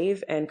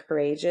brave and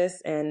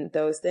courageous and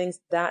those things,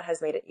 that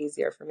has made it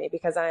easier for me,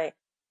 because I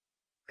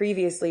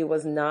previously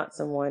was not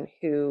someone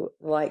who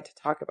liked to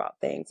talk about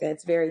things. And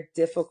it's very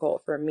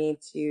difficult for me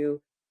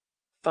to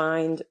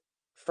find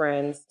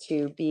friends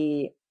to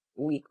be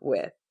weak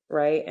with,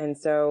 right? And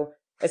so,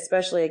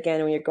 especially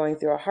again, when you're going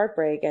through a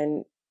heartbreak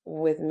and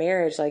with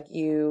marriage,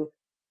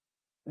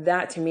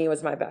 that to me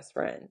was my best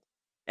friend.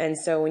 And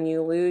so when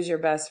you lose your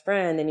best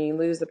friend and you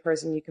lose the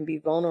person you can be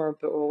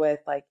vulnerable with,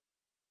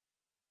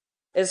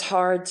 it's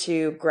hard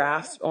to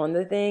grasp on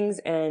the things.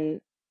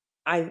 And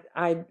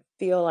I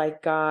feel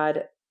like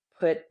God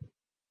put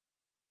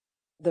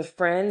the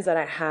friends that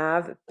I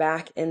have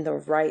back in the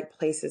right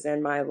places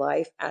in my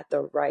life at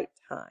the right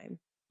time,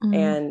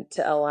 and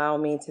to allow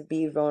me to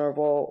be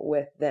vulnerable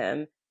with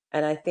them.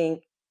 And I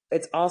think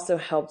it's also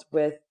helped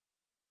with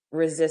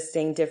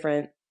resisting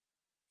different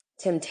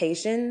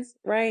temptations,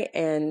 right?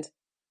 And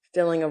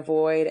filling a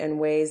void in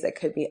ways that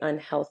could be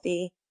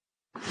unhealthy.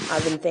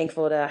 I've been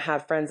thankful to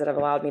have friends that have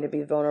allowed me to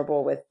be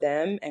vulnerable with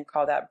them and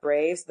call that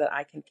brave, so that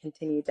I can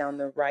continue down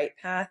the right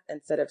path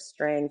instead of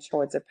straying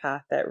towards a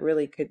path that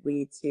really could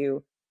lead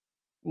to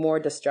more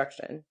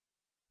destruction.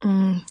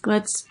 We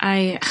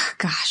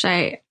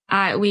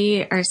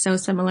are so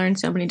similar in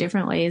so many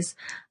different ways.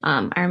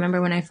 I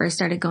remember when I first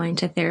started going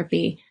to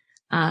therapy,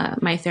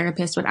 my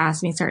therapist would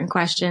ask me certain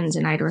questions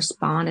and I'd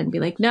respond and be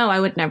like, no, I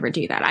would never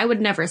do that. I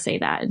would never say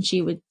that. And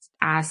she would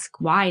ask,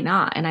 why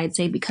not? And I'd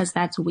say, because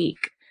that's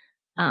weak.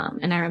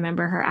 And I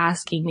remember her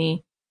asking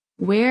me,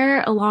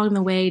 where along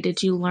the way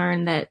did you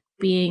learn that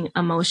being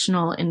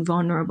emotional and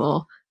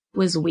vulnerable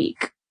was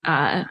weak?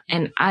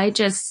 And I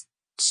just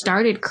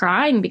started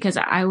crying because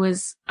I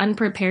was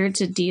unprepared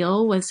to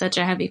deal with such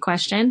a heavy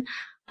question.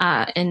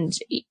 And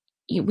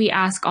we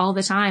ask all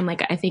the time,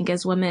 I think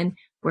as women,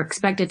 we're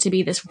expected to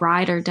be this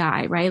ride or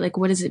die, right?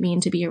 What does it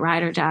mean to be a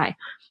ride or die?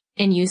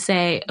 And you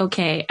say,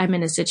 okay, I'm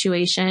in a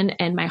situation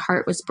and my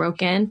heart was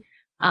broken.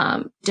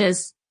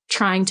 Does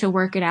trying to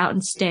work it out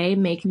and stay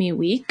make me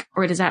weak,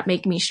 or does that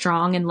make me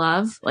strong in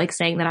love?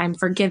 Saying that I'm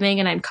forgiving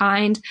and I'm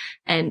kind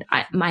and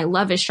my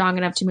love is strong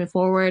enough to move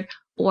forward.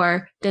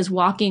 Or does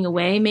walking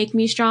away make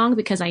me strong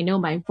because I know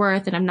my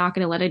worth and I'm not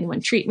going to let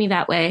anyone treat me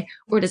that way?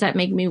 Or does that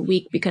make me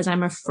weak because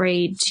I'm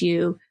afraid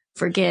to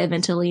forgive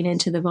and to lean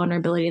into the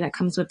vulnerability that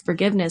comes with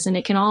forgiveness? And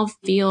it can all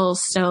feel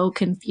so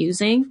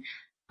confusing.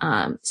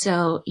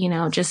 So,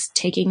 just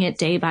taking it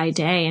day by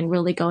day and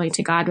really going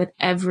to God with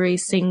every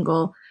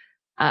single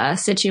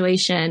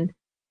situation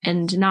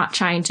and not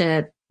trying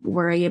to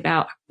worry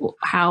about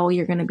how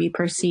you're going to be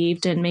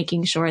perceived, and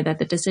making sure that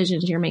the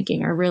decisions you're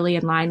making are really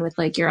in line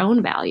with your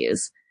own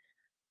values.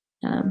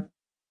 And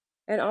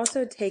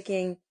also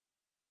taking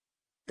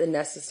the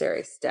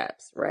necessary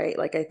steps, right?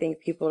 I think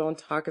people don't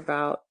talk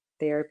about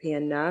therapy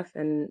enough.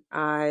 And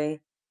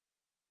I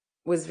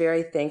was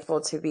very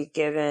thankful to be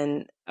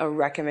given a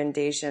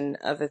recommendation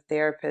of a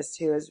therapist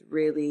who has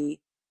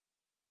really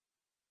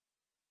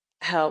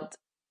helped,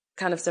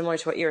 kind of similar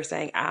to what you were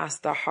saying,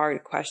 ask the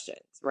hard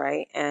questions,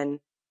 right? And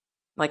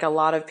a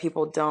lot of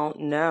people don't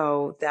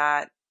know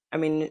that. I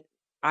mean,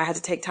 I had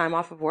to take time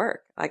off of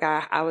work.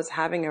 I was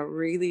having a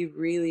really,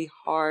 really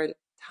hard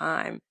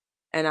time,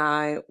 and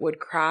I would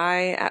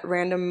cry at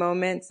random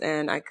moments,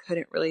 and I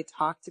couldn't really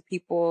talk to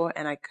people,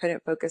 and I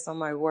couldn't focus on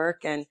my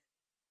work. And,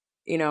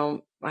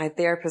 my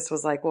therapist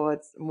was like, well,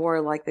 it's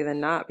more likely than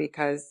not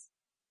because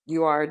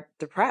you are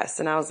depressed.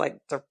 And I was like,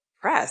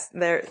 depressed?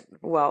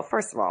 Well,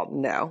 first of all,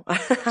 no,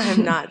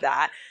 I'm not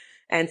that.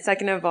 And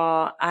second of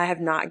all, I have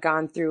not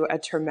gone through a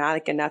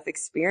traumatic enough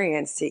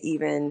experience to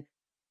even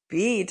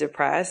be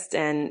depressed.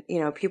 And,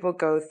 people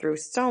go through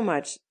so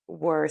much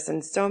worse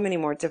and so many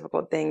more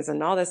difficult things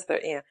and all this,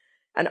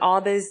 and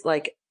all these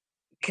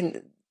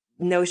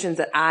notions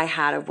that I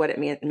had of what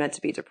it meant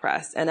to be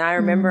depressed. And I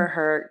remember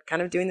her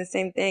kind of doing the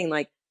same thing,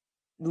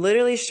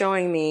 literally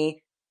showing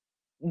me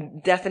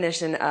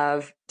definition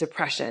of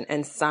depression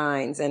and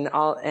signs and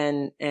all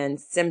and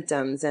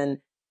symptoms. And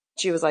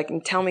she was like,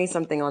 tell me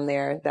something on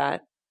there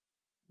that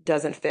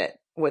doesn't fit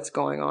what's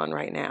going on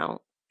right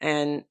now.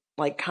 And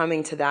like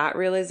coming to that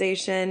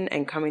realization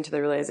and coming to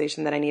the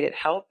realization that I needed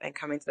help and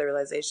coming to the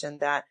realization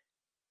that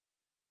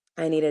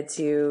I needed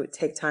to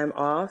take time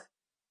off.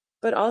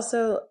 But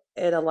also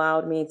it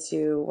allowed me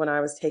to, when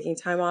I was taking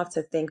time off,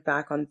 to think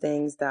back on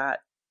things that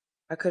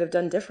I could have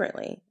done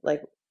differently.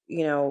 Like,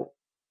 you know,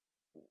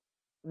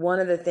 one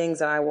of the things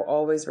that I will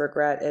always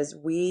regret is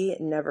we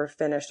never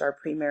finished our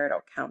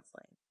premarital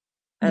counseling.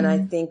 And I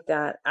think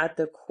that at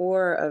the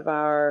core of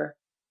our,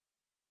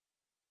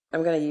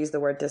 I'm going to use the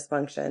word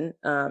dysfunction,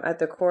 at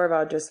the core of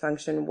our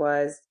dysfunction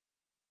was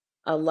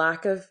a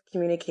lack of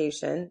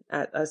communication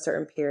at a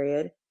certain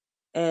period,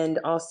 and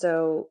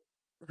also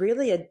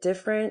really a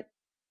different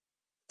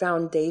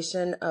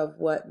foundation of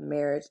what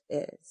marriage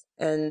is.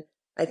 And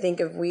I think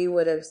if we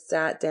would have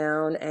sat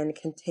down and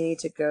continued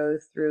to go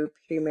through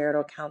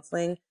premarital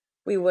counseling,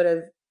 we would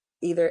have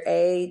either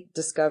A,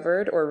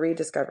 discovered or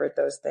rediscovered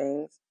those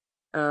things,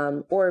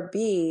 or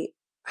B,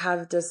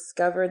 have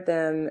discovered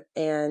them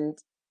and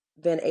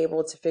been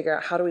able to figure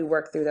out how do we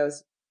work through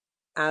those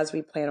as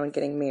we plan on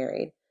getting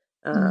married.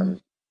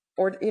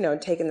 Or, you know,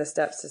 taking the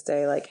steps to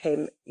say like,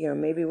 hey, you know,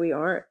 maybe we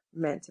aren't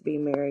meant to be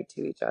married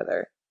to each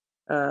other.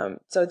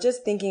 So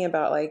just thinking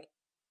about like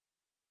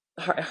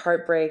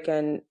heartbreak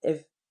and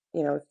if,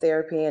 you know,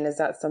 therapy, and is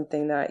that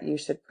something that you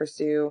should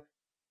pursue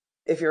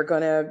if you're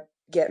going to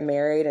get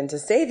married and to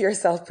save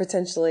yourself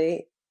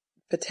potentially,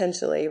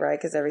 right?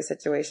 Because every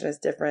situation is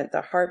different.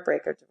 The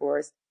heartbreak of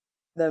divorce,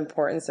 the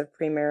importance of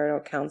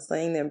premarital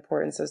counseling, the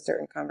importance of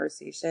certain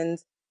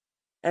conversations.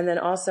 And then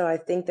also I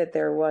think that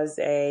there was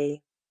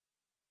a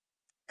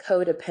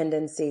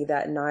codependency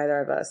that neither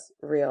of us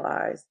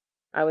realized.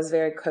 I was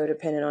very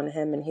codependent on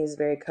him and he was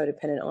very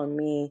codependent on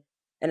me.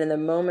 And in the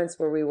moments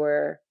where we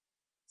were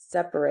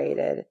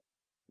separated,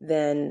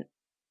 then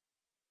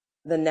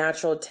the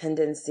natural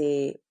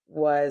tendency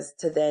was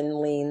to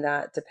then lean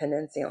that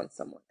dependency on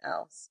someone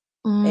else.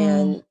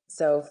 And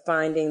so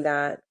finding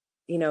that,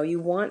 you know, you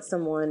want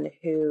someone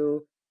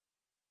who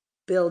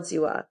builds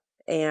you up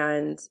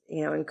and,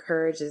 you know,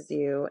 encourages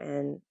you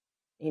and,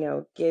 you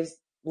know,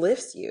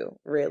 lifts you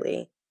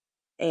really.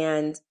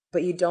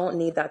 But you don't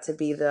need that to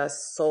be the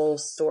sole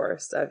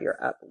source of your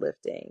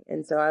uplifting.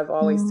 And so I've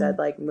always said,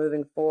 like,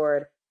 moving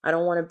forward, I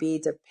don't want to be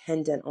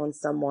dependent on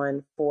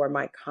someone for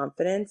my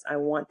confidence. I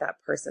want that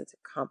person to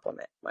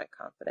complement my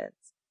confidence.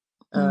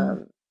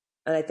 And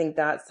I think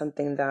that's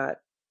something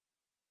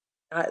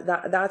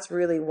that's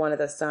really one of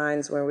the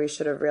signs where we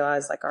should have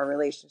realized like our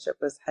relationship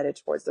was headed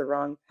towards the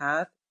wrong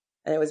path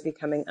and it was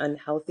becoming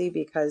unhealthy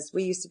because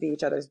we used to be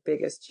each other's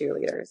biggest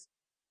cheerleaders.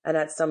 And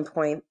at some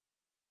point,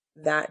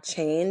 that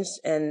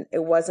changed, and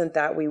it wasn't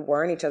that we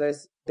weren't each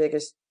other's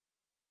biggest,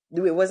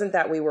 it wasn't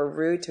that we were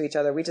rude to each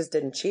other, we just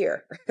didn't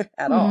cheer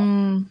at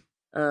all.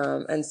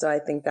 And so I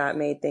think that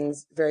made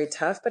things very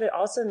tough, but it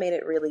also made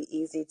it really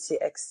easy to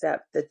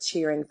accept the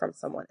cheering from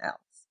someone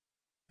else.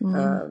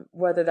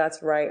 Whether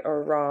that's right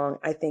or wrong,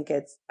 I think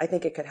it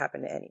could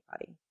happen to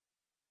anybody.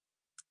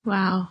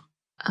 Wow.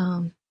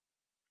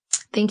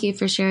 Thank you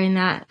for sharing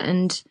that.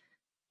 And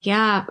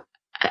yeah,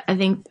 I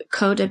think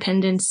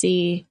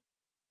codependency,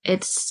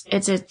 it's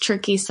a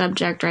tricky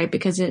subject, right?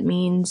 Because it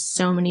means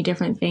so many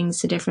different things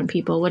to different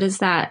people. What is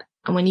that?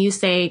 When you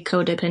say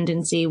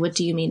codependency, what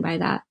do you mean by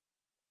that?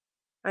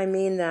 I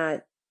mean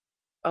that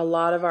a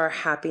lot of our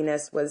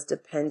happiness was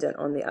dependent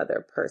on the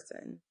other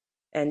person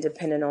and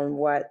dependent on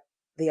what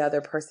the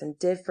other person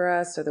did for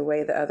us or the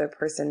way the other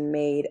person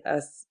made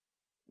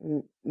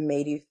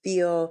you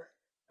feel,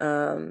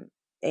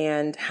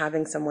 and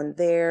having someone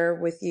there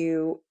with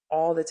you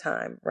all the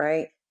time,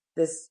 right?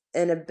 This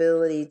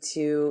inability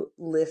to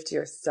lift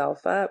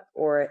yourself up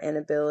or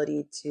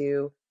inability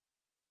to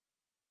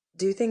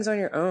do things on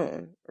your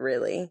own,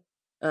 really.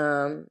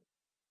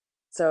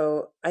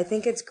 So I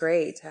think it's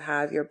great to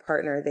have your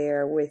partner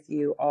there with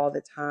you all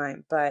the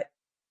time, but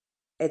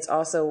it's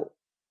also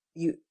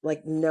you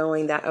like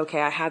knowing that,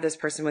 okay, I have this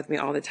person with me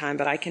all the time,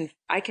 but I can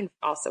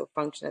also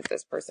function if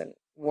this person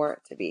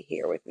weren't to be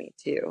here with me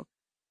too.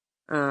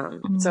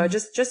 So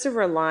just a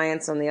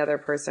reliance on the other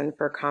person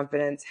for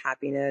confidence,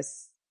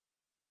 happiness,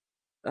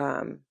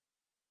 and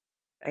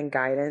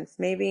guidance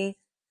maybe.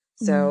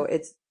 So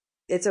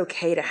it's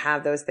okay to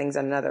have those things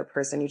on another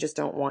person. You just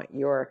don't want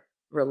your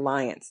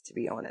reliance to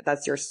be on it.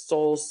 That's your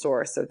sole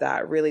source of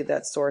that. Really,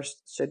 that source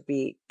should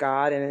be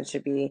God, and it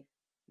should be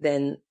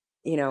then,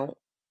 you know,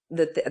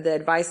 the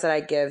advice that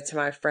I give to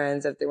my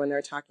friends when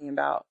they're talking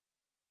about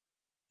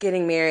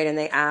getting married and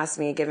they ask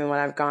me, given what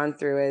I've gone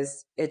through,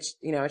 is it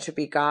should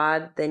be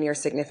God, then your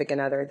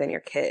significant other, then your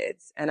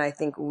kids. And I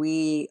think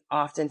we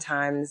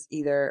oftentimes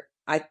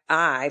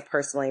I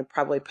personally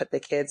probably put the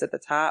kids at the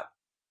top,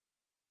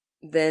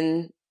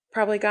 then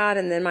probably God,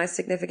 and then my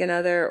significant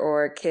other,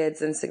 or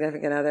kids and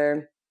significant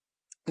other,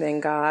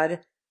 then God.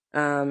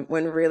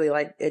 When really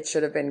like it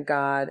should have been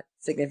God,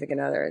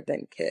 significant other,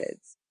 then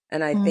kids.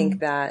 And I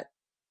think that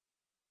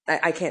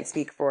I can't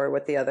speak for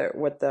what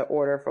the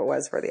order for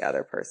was for the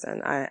other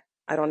person. I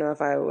don't know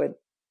if I would,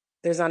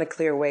 there's not a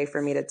clear way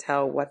for me to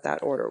tell what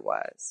that order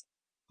was.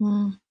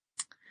 Mm.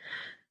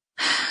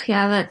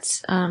 Yeah,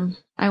 that's,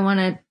 I want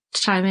to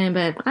chime in,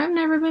 but I've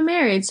never been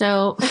married.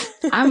 So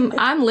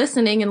I'm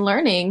listening and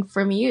learning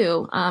from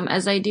you,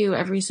 as I do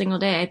every single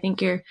day. I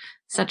think you're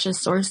such a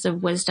source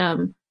of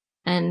wisdom.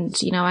 And,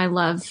 I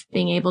love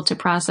being able to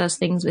process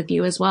things with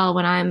you as well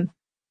when I'm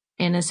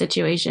in a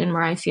situation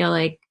where I feel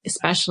like,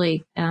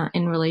 especially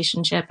in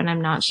relationship, and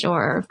I'm not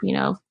sure,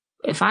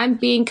 if I'm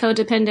being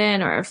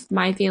codependent or if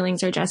my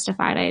feelings are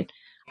justified.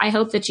 I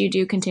hope that you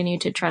do continue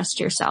to trust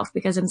yourself,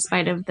 because in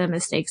spite of the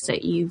mistakes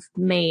that you've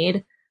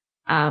made,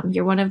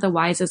 you're one of the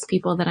wisest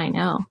people that I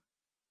know.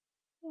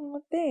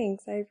 Oh,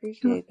 thanks. I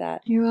appreciate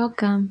that. You're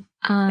welcome.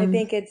 I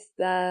think it's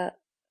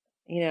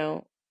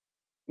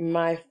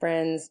my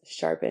friends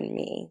sharpen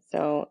me.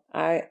 So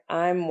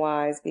I'm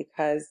wise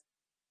because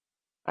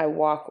I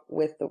walk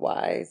with the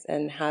wise,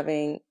 and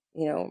having,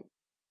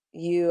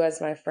 you as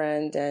my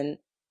friend and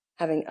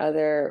having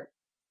other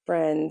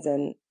friends,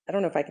 and I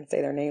don't know if I can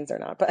say their names or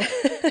not, but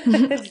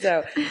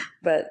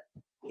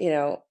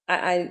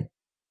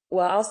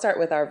I'll start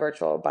with our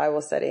virtual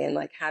Bible study, and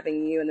like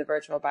having you in the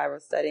virtual Bible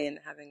study, and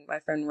having my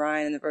friend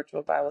Ryan in the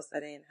virtual Bible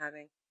study, and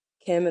having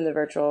Kim in the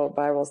virtual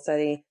Bible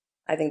study.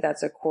 I think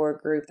that's a core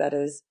group that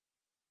is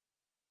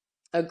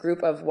a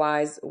group of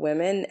wise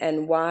women,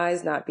 and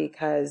wise not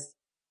because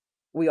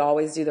we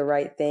always do the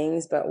right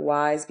things, but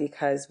wise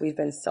because we've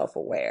been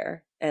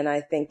self-aware. And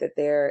I think that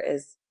there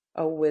is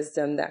a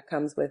wisdom that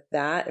comes with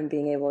that, and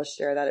being able to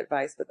share that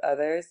advice with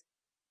others.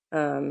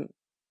 I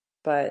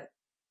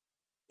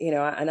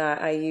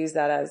use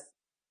that as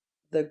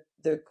the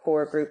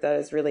core group that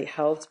has really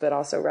helped, but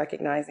also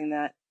recognizing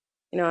that,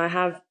 I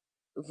have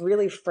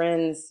really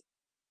friends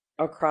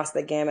across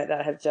the gamut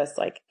that have just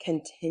like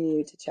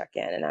continued to check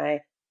in. And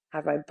I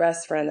have my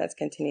best friend that's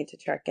continued to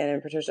check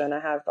in Patricia, and I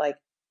have like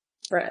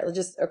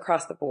just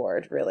across the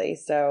board, really.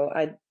 So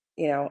I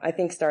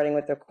think starting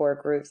with the core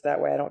groups, that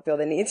way I don't feel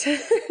the need to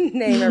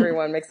name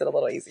everyone, makes it a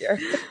little easier.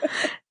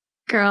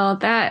 Girl,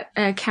 that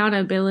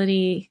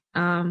accountability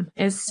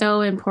is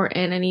so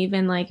important. And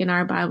even like in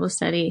our Bible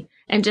study,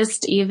 and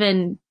just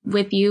even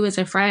with you as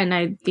a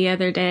friend, the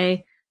other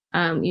day,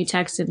 you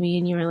texted me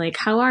and you were like,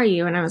 how are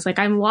you? And I was like,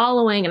 I'm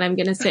wallowing and I'm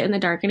going to sit in the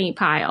dark and eat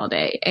pie all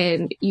day.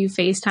 And you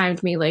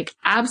FaceTimed me like,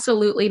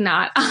 absolutely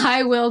not.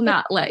 I will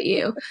not let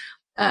you.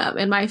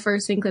 And my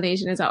first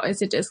inclination is always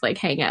to just like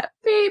hang up.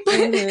 Beep.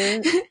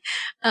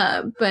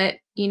 Mm-hmm. But,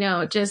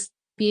 just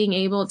being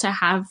able to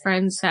have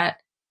friends that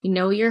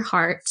know your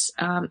heart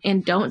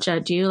and don't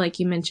judge you, like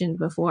you mentioned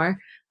before.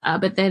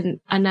 But then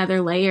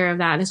another layer of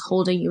that is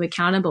holding you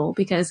accountable,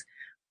 because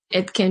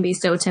it can be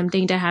so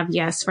tempting to have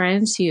yes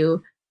friends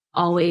who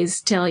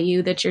always tell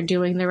you that you're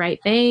doing the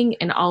right thing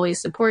and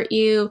always support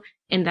you,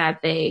 and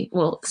that they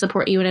will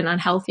support you in an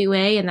unhealthy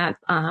way, and that,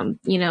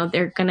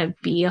 they're going to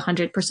be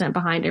 100%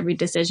 behind every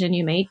decision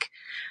you make,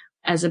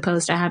 as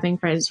opposed to having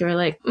friends who are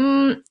like,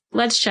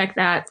 let's check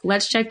that.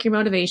 Let's check your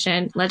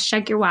motivation. Let's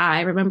check your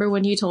why. Remember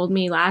when you told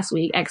me last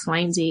week X, Y,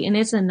 and Z? And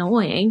it's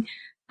annoying,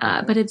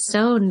 but it's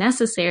so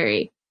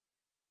necessary.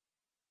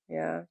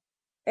 Yeah.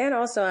 And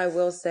also I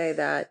will say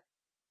that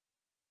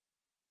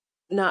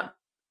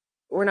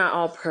we're not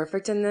all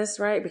perfect in this,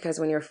 right? Because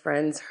when your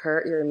friends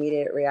hurt, your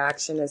immediate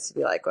reaction is to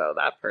be like, well,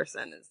 that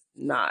person is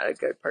not a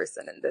good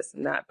person and this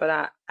and that.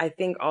 But I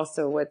think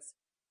also what's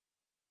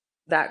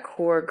that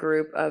core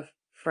group of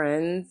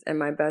friends and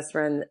my best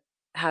friend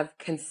have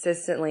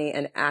consistently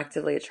and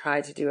actively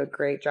tried to do a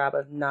great job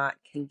of not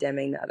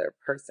condemning the other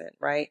person,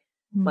 right?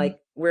 Mm-hmm. Like,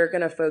 we're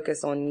going to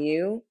focus on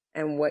you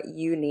and what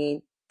you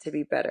need to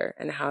be better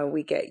and how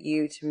we get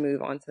you to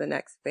move on to the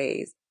next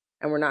phase.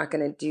 And we're not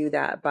going to do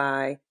that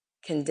by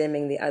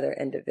condemning the other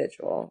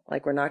individual.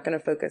 Like, we're not going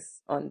to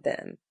focus on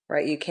them,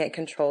 right? You can't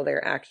control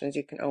their actions.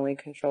 You can only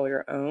control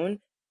your own.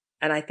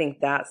 And I think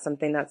that's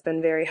something that's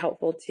been very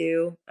helpful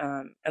too.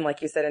 And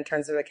like you said, in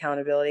terms of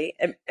accountability,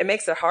 it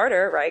makes it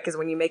harder, right? Because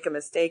when you make a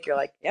mistake, you're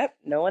like, yep,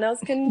 no one else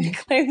can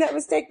claim that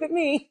mistake but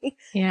me.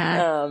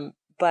 Yeah.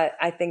 But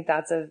I think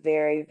that's a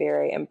very,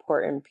 very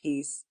important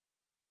piece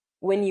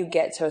when you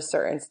get to a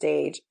certain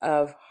stage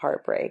of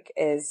heartbreak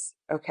is,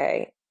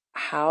 okay,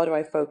 how do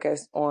I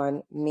focus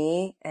on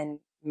me and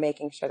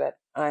making sure that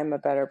I'm a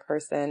better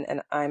person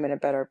and I'm in a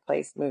better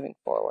place moving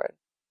forward?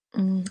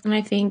 And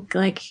I think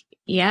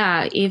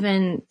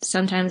even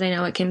sometimes I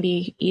know it can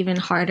be even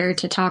harder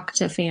to talk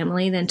to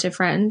family than to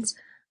friends,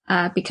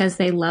 because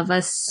they love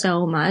us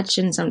so much.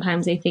 And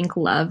sometimes they think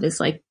love is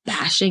like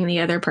bashing the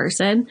other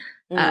person.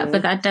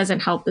 But that doesn't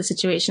help the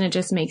situation. It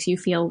just makes you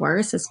feel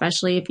worse,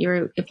 especially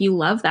if you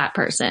love that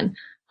person.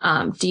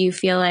 Do you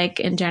feel like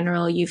in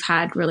general, you've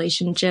had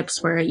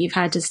relationships where you've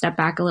had to step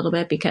back a little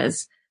bit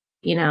because,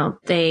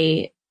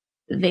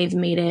 they've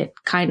made it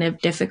kind of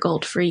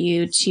difficult for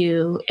you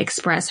to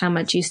express how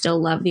much you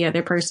still love the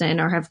other person,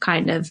 or have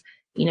kind of,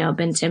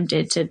 been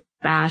tempted to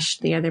bash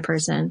the other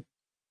person?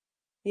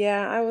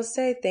 Yeah, I will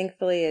say,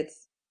 thankfully,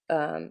 it's,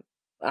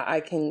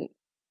 I can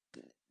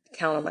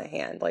count on my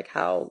hand, like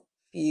how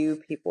few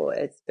people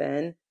it's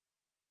been.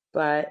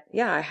 But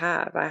yeah, I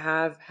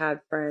have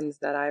had friends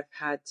that I've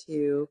had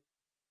to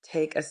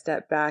take a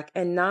step back,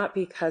 and not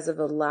because of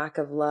a lack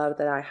of love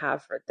that I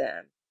have for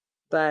them,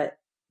 but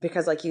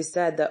because, like you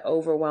said, the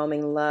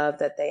overwhelming love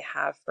that they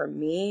have for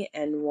me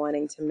and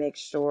wanting to make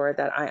sure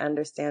that I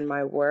understand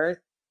my worth.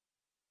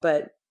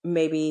 But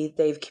maybe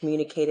they've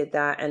communicated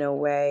that in a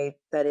way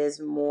that is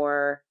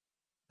more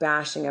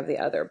bashing of the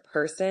other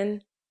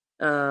person.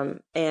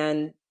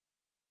 And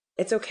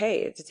it's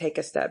okay to take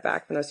a step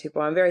back from those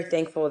people. I'm very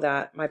thankful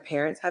that my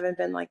parents haven't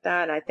been like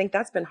that. And I think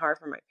that's been hard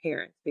for my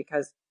parents,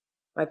 because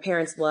my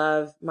parents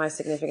love my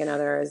significant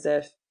other as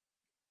if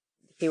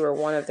he were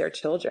one of their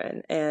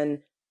children. And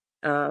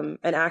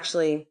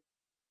actually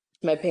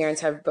my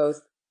parents have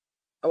both,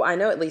 oh, I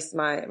know at least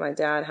my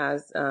dad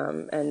has,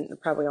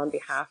 and probably on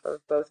behalf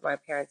of both my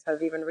parents,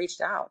 have even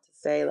reached out to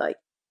say, like,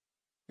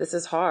 this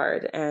is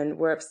hard and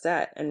we're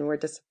upset and we're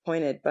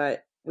disappointed,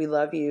 but we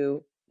love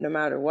you no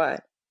matter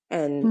what.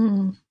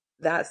 And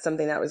that's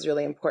something that was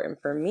really important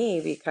for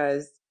me,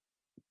 because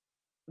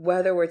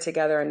whether we're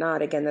together or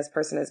not, again, this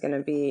person is going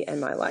to be in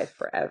my life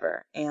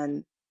forever.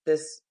 And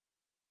this,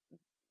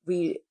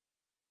 we,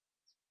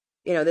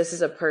 this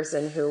is a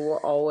person who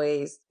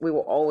we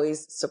will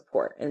always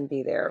support and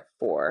be there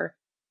for.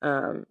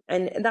 And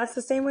that's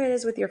the same way it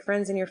is with your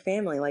friends and your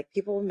family. Like,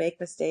 people make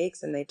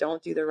mistakes and they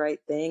don't do the right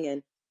thing,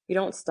 and you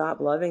don't stop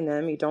loving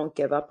them. You don't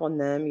give up on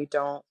them. You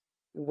don't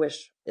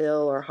wish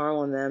ill or harm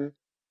on them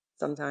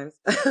sometimes,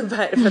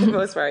 but for the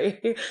most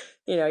part,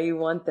 you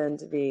want them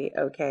to be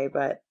okay.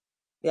 But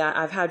yeah,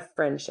 I've had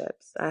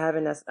friendships. I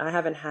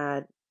haven't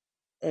had,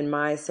 in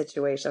my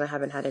situation, I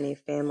haven't had any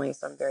family,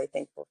 so I'm very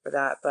thankful for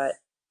that. But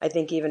I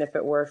think even if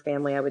it were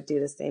family, I would do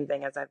the same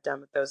thing as I've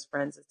done with those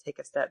friends, is take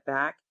a step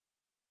back.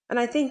 And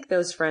I think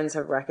those friends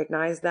have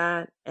recognized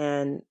that.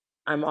 And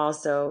I'm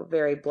also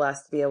very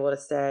blessed to be able to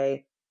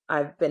say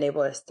I've been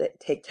able to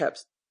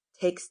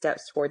take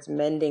steps towards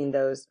mending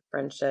those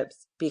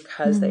friendships,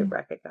 because they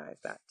recognize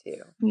that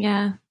too.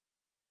 Yeah.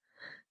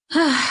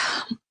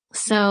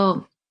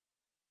 So,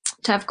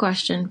 tough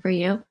question for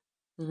you.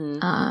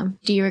 Do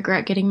you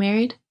regret getting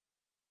married?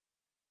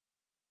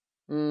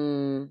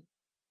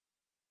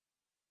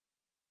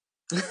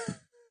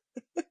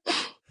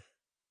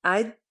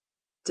 I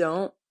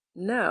don't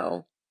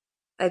know.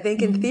 I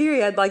think in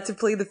theory, I'd like to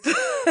plead the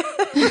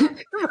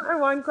fifth for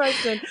one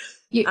question.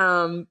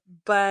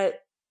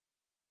 But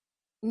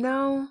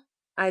no,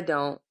 I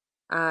don't.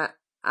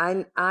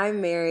 I'm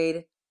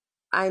married.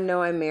 I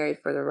know I'm married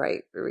for the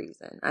right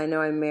reason. I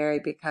know I'm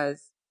married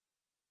because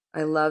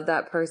I love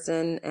that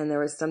person, and there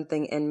was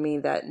something in me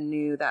that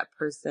knew that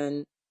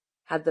person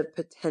had the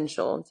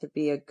potential to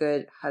be a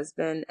good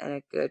husband and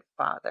a good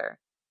father.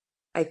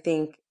 I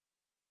think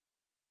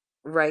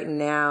right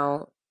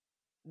now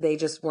they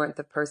just weren't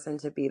the person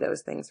to be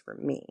those things for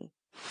me,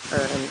 or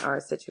in our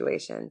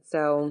situation.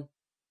 So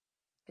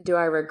do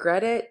I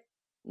regret it?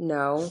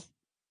 No.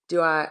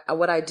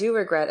 What I do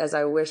regret is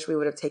I wish we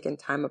would have taken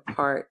time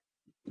apart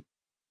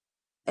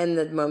in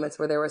the moments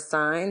where there were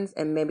signs,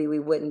 and maybe we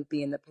wouldn't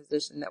be in the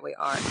position that we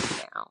are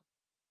now.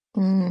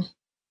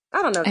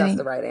 I don't know if that's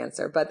the right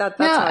answer, but that's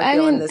how I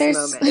feel in this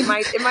moment.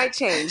 It might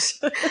change.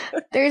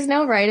 There's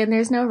no right and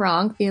there's no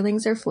wrong.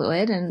 Feelings are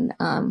fluid, and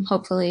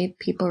hopefully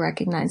people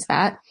recognize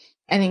that.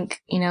 I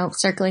think,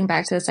 circling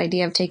back to this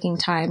idea of taking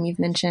time, you've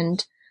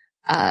mentioned,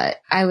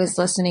 I was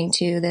listening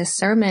to this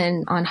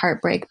sermon on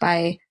heartbreak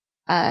by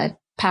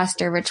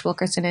Pastor Rich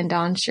Wilkerson and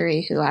Dawn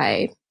Sherry, who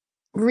I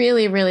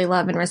really, really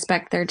love and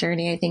respect their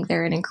journey. I think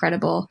they're an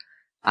incredible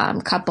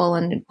couple,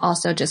 and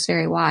also just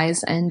very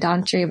wise. And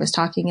Dawn Sherry was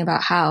talking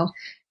about how,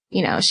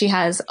 she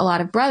has a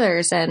lot of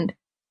brothers, and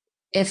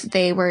if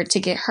they were to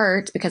get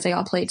hurt, because they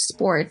all played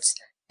sports,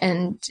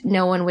 and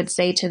no one would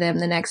say to them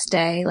the next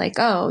day, like,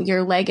 oh,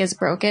 your leg is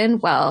broken.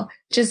 Well,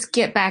 just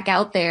get back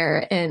out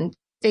there and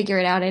figure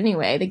it out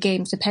anyway. The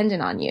game's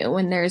dependent on you.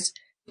 When there's,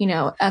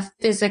 a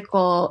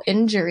physical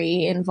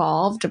injury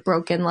involved, a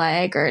broken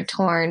leg or a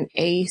torn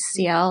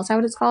ACL, is that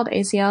what it's called?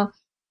 ACL?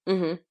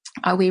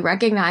 We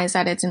recognize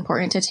that it's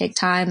important to take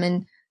time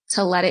and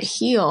to let it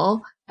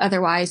heal.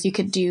 Otherwise, you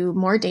could do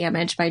more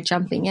damage by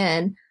jumping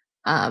in.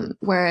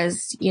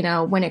 Whereas,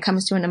 when it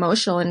comes to an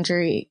emotional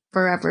injury,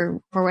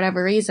 for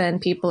whatever reason,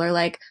 people are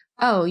like,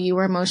 oh, you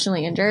were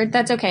emotionally injured.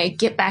 That's okay.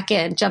 Get back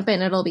in, jump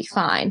in. It'll be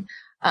fine.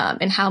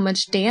 And how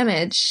much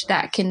damage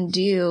that can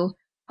do,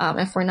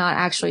 if we're not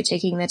actually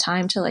taking the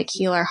time to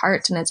heal our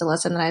hearts. And it's a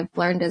lesson that I've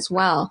learned as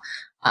well.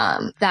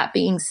 That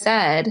being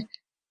said,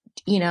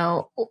 you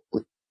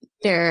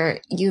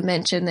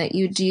mentioned that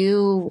you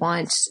do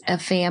want a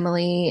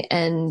family,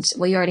 and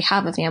you already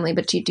have a family,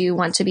 but you do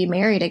want to be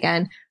married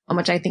again,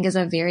 which I think is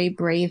a very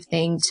brave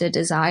thing to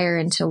desire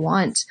and to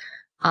want.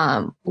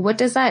 What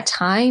does that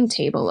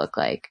timetable look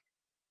like?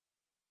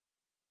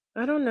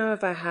 I don't know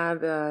if I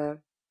have a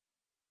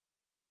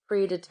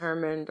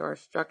predetermined or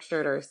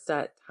structured or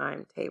set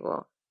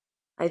timetable.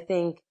 I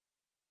think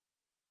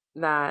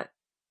that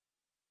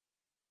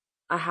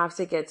I have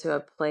to get to a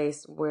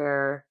place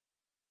where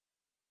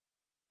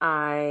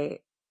I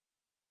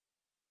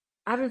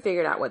haven't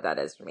figured out what that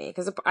is for me,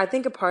 because I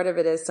think a part of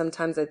it is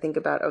sometimes I think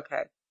about,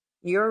 okay,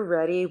 you're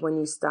ready when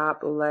you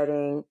stop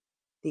letting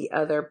the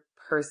other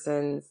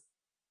person's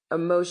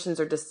emotions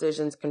or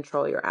decisions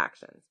control your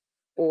actions,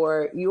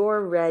 or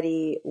you're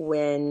ready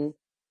when,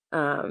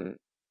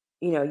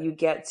 you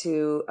get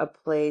to a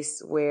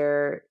place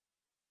where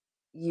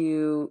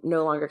you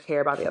no longer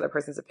care about the other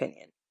person's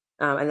opinion,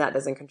 and that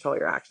doesn't control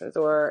your actions,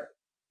 or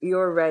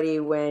you're ready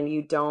when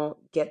you don't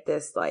get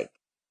this like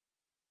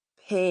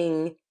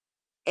ping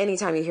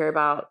anytime you hear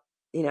about,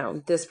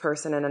 this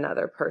person and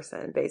another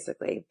person,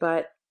 basically.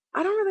 But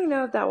I don't really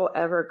know if that will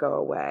ever go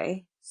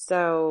away.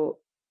 So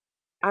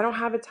I don't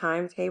have a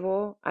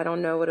timetable. I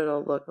don't know what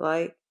it'll look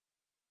like.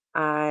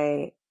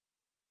 I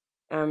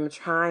am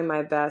trying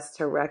my best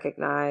to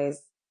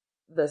recognize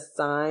the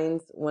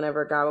signs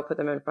whenever God will put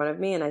them in front of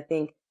me. And I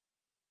think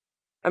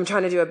I'm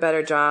trying to do a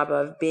better job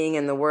of being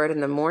in the Word in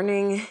the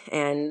morning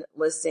and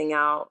listing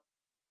out,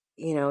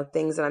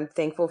 things that I'm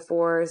thankful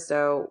for.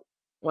 So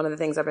one of the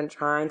things I've been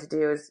trying to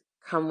do is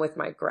come with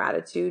my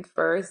gratitude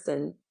first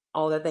and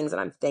all the things that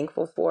I'm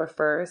thankful for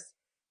first,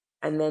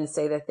 and then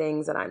say the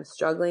things that I'm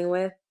struggling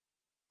with,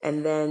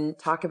 and then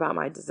talk about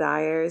my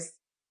desires,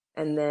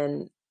 and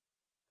then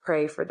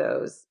pray for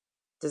those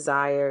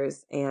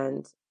desires,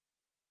 and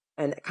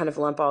kind of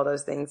lump all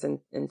those things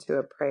into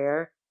a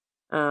prayer.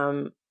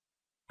 I'm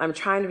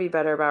trying to be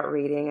better about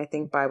reading. I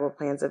think Bible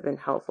plans have been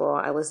helpful.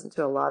 I listen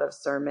to a lot of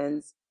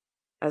sermons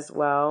as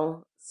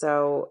well.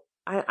 So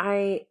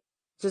I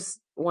just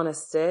want to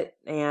sit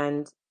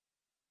and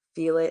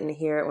feel it and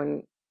hear it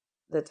when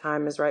the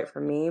time is right for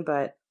me,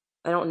 but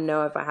I don't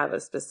know if I have a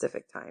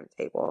specific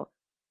timetable.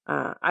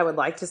 I would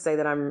like to say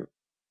that I'm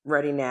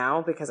ready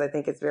now, because I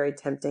think it's very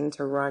tempting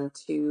to run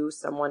to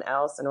someone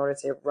else in order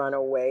to run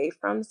away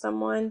from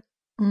someone.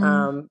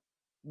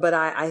 But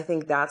I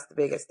think that's the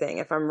biggest thing.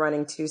 If I'm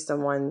running to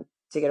someone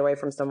to get away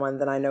from someone,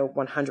 then I know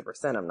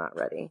 100% I'm not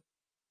ready.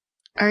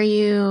 Are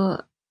you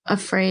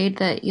afraid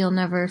that you'll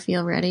never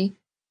feel ready?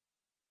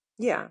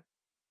 Yeah.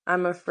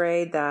 I'm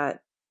afraid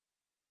that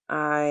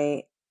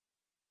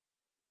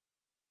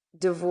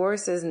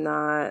divorce is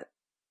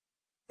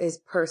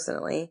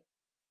personally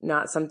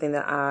not something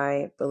that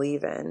I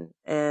believe in.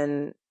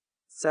 And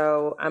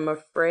so I'm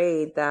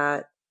afraid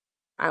that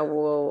I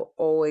will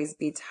always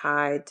be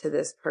tied to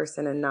this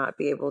person and not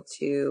be able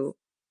to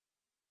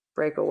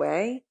break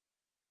away.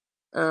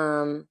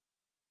 But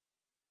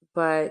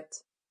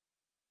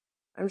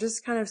I'm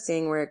just kind of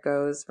seeing where it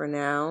goes for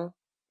now,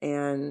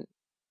 and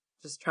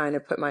just trying to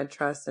put my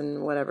trust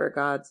in whatever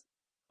God's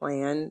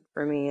plan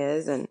for me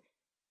is, and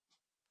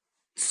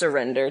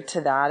surrender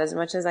to that as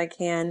much as I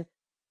can.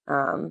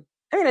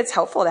 It's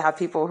helpful to have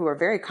people who are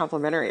very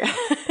complimentary.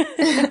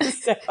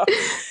 So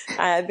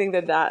I think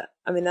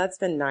that's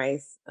been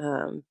nice.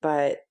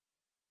 But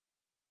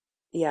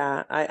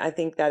yeah, I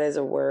think that is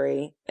a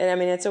worry.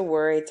 And it's a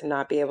worry to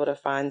not be able to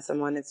find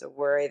someone. It's a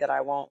worry that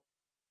I won't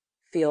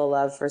feel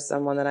love for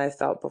someone that I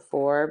felt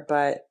before.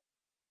 But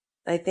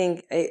I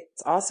think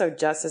it's also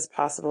just as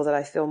possible that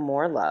I feel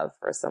more love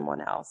for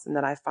someone else, and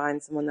that I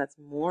find someone that's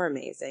more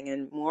amazing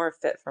and more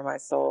fit for my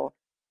soul.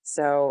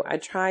 So I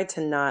try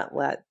to not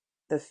let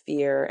the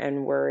fear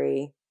and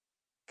worry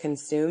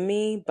consume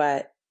me.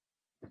 But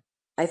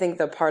I think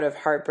the part of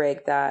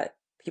heartbreak that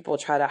people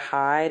try to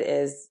hide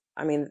is,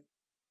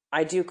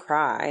 I do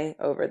cry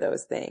over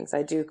those things.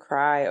 I do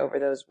cry over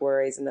those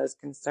worries and those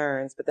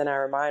concerns. But then I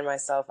remind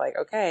myself, like,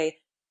 okay,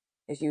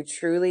 if you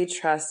truly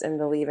trust and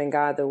believe in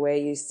God the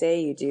way you say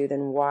you do,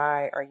 then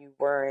why are you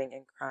worrying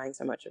and crying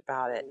so much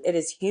about it? It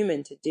is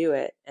human to do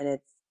it, and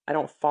I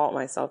don't fault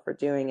myself for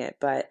doing it,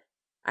 but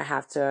I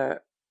have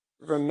to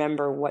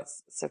remember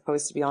what's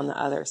supposed to be on the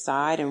other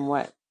side and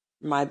what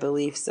my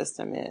belief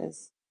system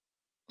is.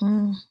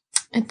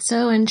 It's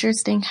so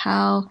interesting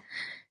how,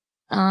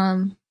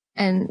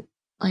 and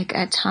like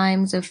at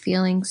times of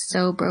feeling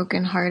so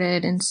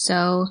brokenhearted and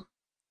so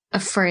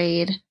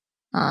afraid,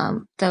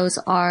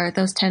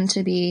 those tend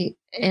to be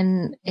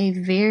in a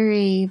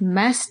very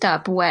messed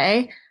up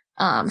way.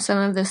 Some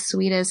of the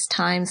sweetest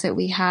times that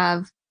we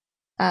have,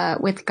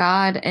 with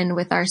God and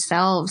with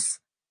ourselves,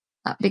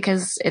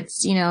 because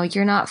it's,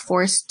 you're not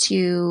forced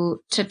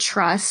to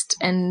trust,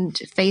 and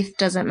faith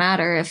doesn't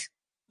matter if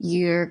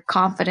you're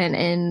confident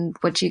in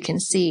what you can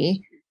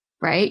see,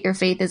 right? Your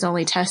faith is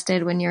only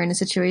tested when you're in a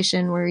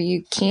situation where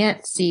you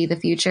can't see the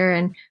future.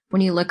 And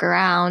when you look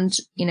around,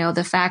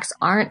 the facts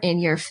aren't in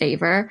your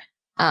favor.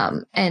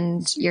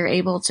 And you're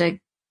able to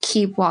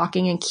keep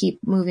walking and keep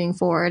moving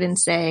forward and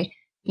say,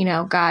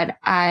 God,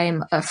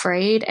 I'm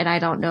afraid and I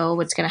don't know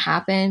what's going to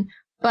happen,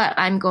 but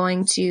I'm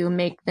going to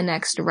make the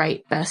next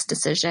right, best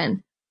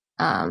decision.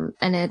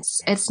 And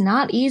it's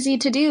not easy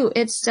to do.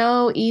 It's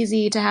so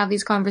easy to have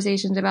these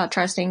conversations about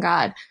trusting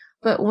God.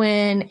 But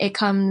when it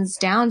comes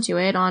down to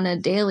it on a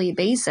daily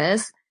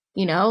basis,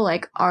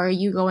 are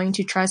you going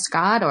to trust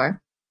God,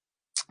 or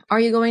are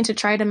you going to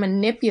try to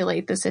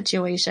manipulate the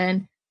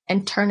situation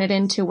and turn it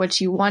into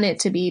what you want it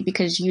to be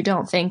because you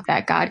don't think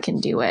that God can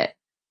do it?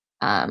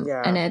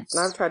 And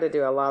I've tried to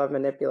do a lot of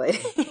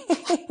manipulating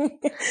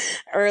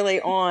early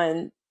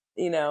on,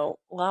 well,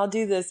 I'll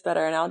do this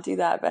better and I'll do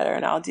that better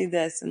and I'll do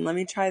this and let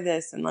me try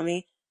this and let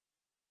me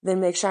then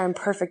make sure I'm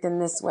perfect in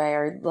this way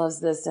or loves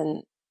this.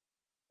 And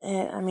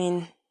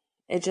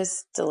it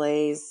just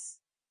delays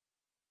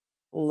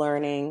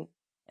learning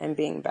and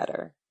being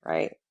better,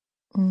 right?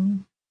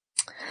 Mm.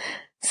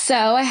 So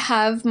I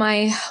have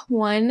my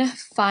one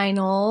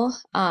final,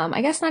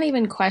 I guess not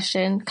even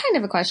question, kind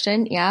of a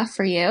question,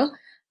 for you.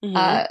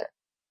 Mm-hmm.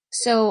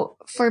 So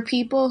for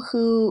people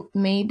who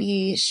may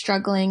be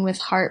struggling with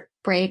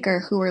heartbreak or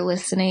who are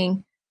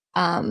listening,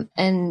 and,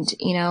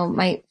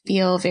 might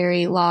feel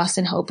very lost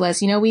and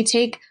hopeless,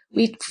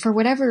 we, for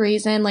whatever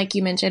reason, like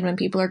you mentioned, when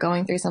people are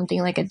going through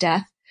something like a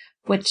death,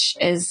 which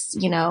is,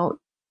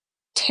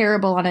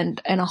 terrible on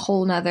a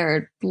whole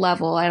nother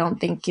level. I don't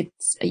think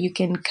you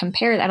can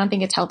compare that. I don't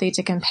think it's healthy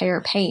to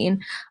compare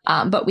pain.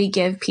 But we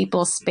give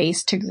people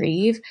space to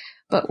grieve.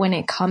 But when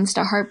it comes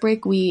to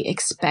heartbreak, we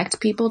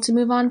expect people to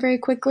move on very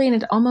quickly. And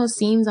it almost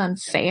seems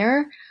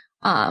unfair,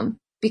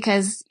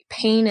 because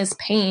pain is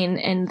pain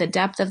and the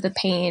depth of the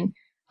pain,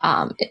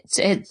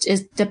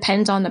 it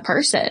depends on the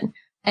person.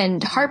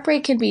 And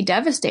heartbreak can be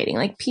devastating.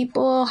 Like,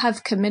 people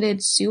have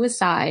committed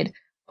suicide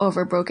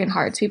over broken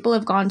hearts. People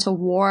have gone to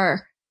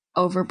war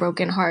over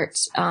broken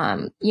hearts.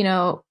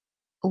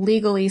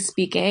 Legally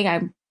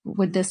speaking,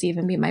 would this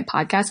even be my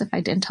podcast if I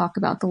didn't talk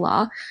about the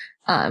law?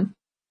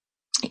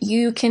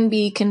 You can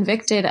be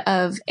convicted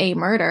of a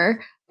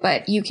murder,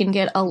 but you can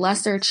get a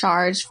lesser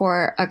charge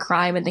for a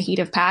crime in the heat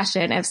of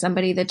passion if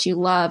somebody that you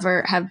love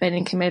or have been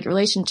in committed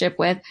relationship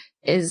with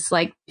is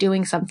like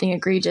doing something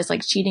egregious,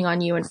 like cheating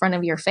on you in front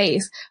of your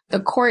face.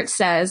 The court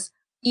says,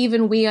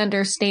 even we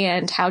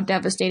understand how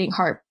devastating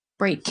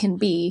heartbreak can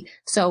be,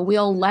 so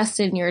we'll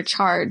lessen your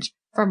charge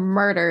from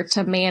murder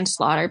to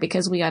manslaughter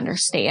because we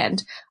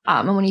understand.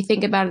 And when you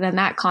think about it in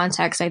that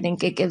context, I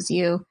think it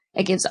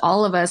gives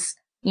all of us,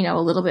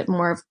 a little bit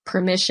more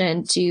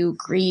permission to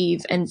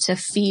grieve and to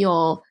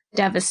feel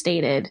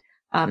devastated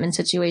in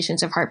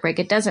situations of heartbreak.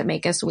 It doesn't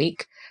make us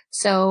weak.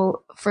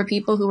 So for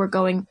people who are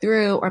going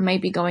through or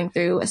might be going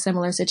through a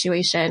similar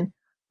situation,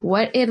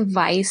 what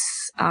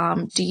advice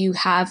do you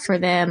have for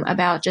them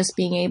about just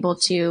being able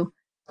to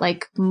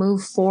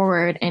move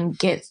forward and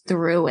get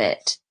through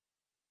it?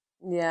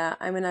 Yeah,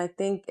 I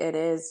think it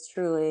is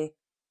truly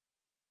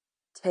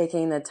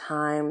taking the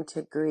time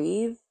to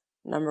grieve,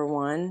 number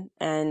one,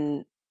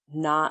 and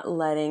not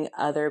letting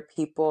other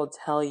people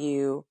tell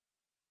you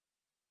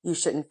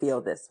shouldn't feel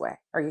this way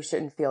or you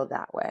shouldn't feel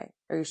that way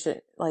or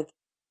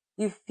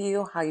you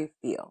feel how you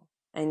feel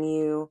and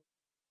you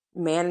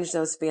manage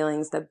those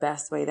feelings the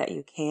best way that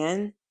you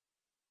can.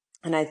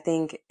 And I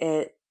think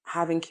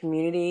having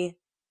community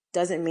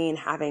doesn't mean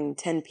having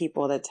 10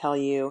 people that tell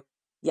you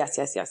yes,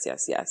 yes, yes,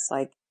 yes, yes.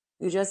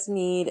 You just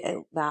need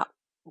that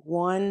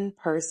one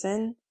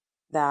person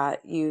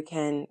that you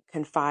can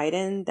confide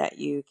in, that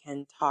you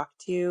can talk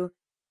to.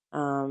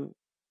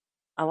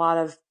 A lot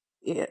of,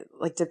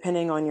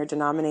 depending on your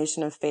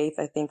denomination of faith,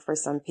 I think for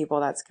some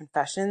people that's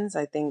confessions.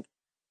 I think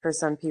for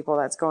some people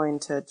that's going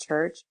to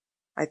church.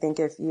 I think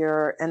if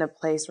you're in a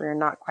place where you're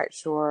not quite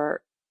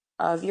sure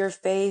of your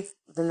faith,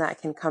 then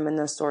that can come in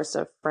the source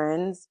of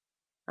friends.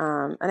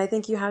 And I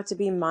think you have to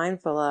be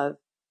mindful of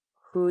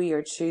who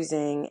you're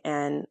choosing.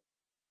 And,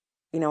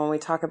 when we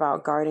talk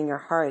about guarding your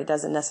heart, it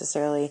doesn't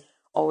necessarily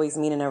always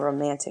mean in a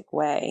romantic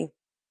way.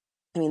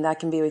 That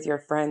can be with your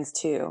friends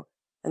too.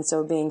 And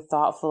so being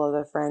thoughtful of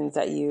the friends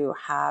that you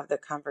have the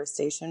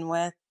conversation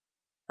with.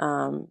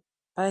 But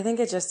I think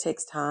it just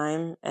takes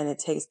time and it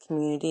takes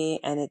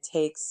community and it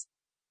takes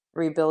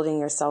rebuilding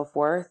your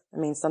self-worth.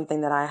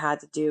 Something that I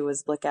had to do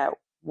was look at,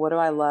 what do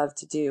I love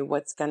to do?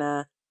 What's going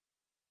to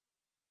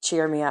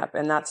cheer me up?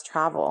 And that's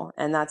travel.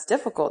 And that's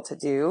difficult to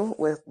do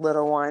with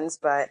little ones,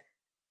 but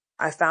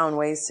I found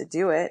ways to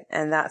do it.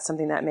 And that's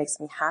something that makes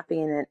me happy.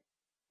 And it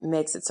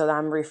makes it so that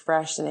I'm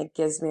refreshed and it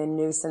gives me a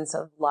new sense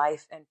of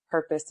life and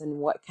purpose and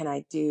what can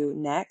I do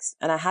next.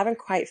 And I haven't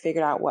quite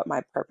figured out what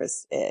my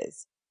purpose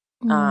is.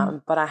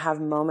 But I have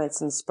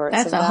moments and spurts.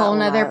 That's a whole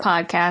nother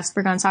podcast.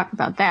 We're going to talk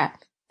about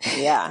that.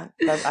 Yeah,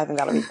 I think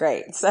that'll be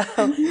great. So,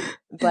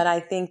 but I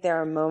think there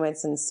are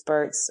moments and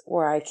spurts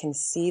where I can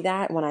see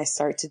that when I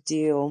start to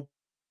do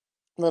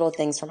little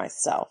things for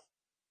myself.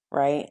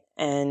 Right.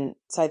 And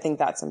so I think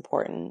that's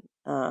important.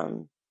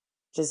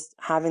 Just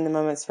having the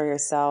moments for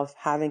yourself,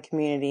 having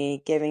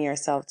community, giving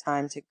yourself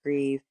time to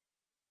grieve,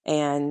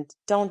 and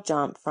don't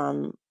jump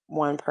from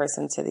one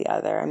person to the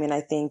other.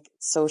 I think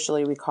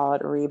socially we call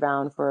it a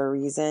rebound for a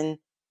reason.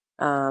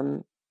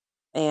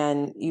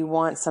 And you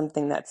want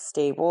something that's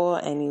stable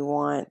and you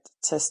want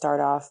to start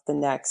off the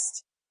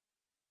next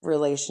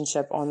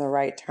relationship on the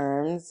right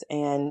terms.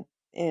 And,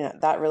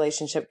 that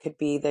relationship could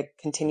be the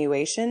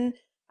continuation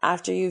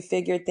after you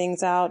figured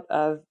things out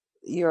of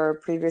your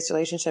previous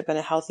relationship in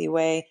a healthy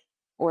way.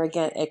 Or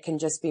again, it can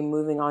just be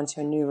moving on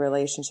to a new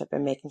relationship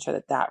and making sure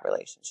that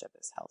relationship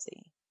is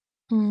healthy.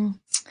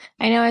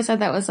 I know I said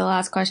that was the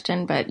last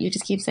question, but you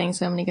just keep saying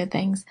so many good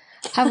things.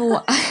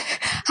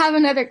 Have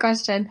another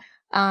question.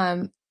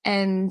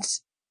 And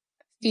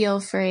feel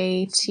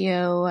free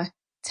to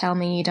tell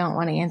me you don't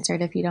want to answer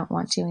it if you don't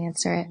want to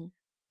answer it.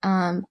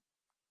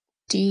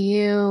 Do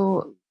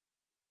you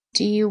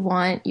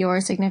want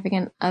your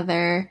significant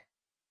other,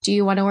 do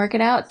you want to work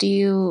it out? Do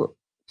you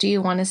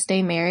want to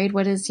stay married?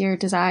 What is your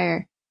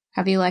desire?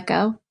 Have you let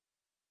go?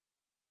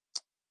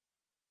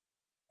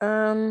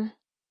 I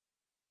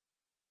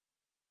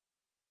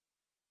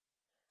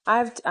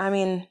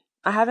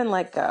haven't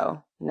let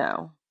go.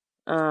 No.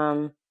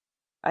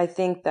 I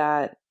think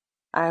that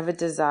I have a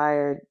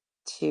desire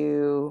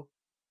to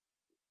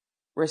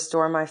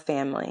restore my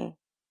family,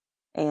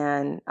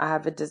 and I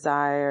have a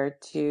desire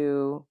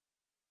to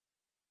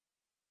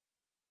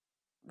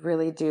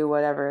really do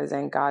whatever is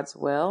in God's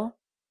will.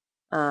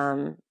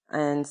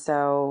 And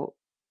so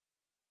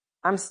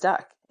I'm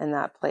stuck in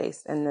that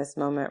place in this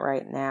moment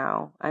right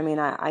now. I mean,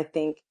 I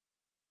think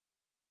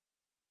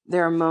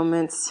there are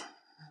moments,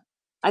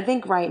 I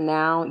think right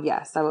now,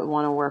 yes, I would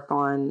want to work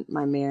on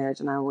my marriage,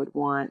 and I would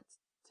want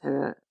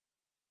to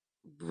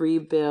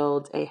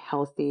rebuild a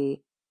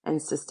healthy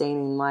and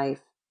sustaining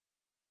life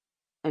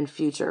and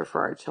future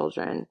for our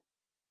children.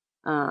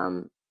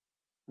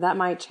 That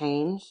might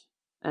change,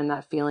 and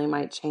that feeling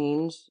might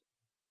change.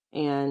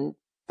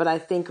 But I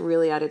think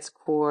really at its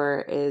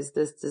core is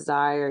this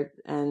desire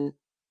and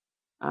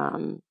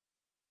kind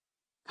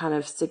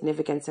of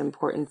significance,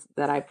 importance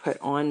that I put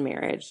on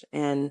marriage.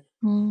 And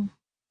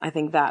I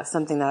think that's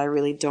something that I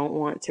really don't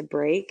want to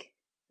break.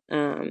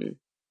 So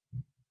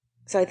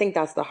I think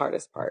that's the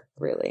hardest part,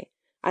 really.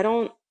 I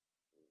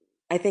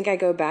think I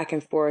go back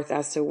and forth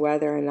as to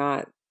whether or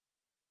not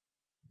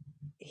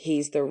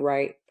he's the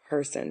right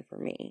person for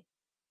me.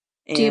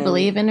 Do you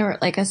believe in a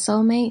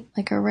soulmate,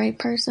 like a right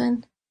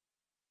person?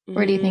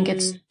 Or do you think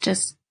it's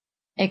just,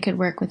 it could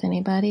work with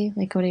anybody?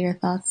 Like, what are your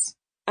thoughts?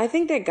 I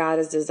think that God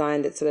has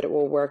designed it so that it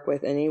will work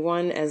with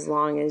anyone, as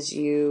long as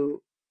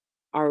you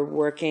are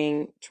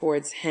working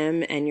towards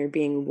Him and you're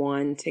being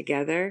one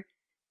together,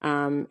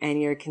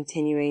 and you're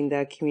continuing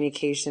the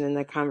communication and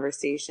the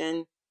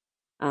conversation.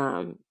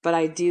 But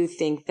I do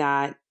think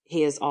that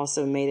He has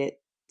also made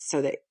it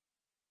so that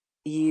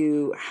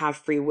you have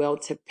free will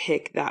to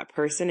pick that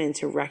person and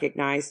to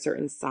recognize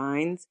certain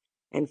signs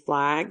and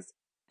flags.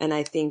 And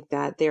I think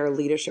that there are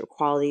leadership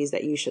qualities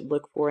that you should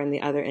look for in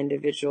the other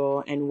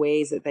individual, and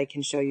ways that they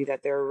can show you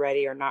that they're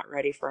ready or not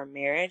ready for a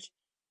marriage.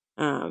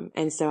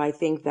 And so I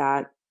think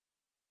that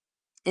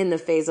in the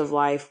phase of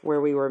life where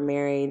we were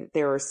married,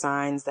 there were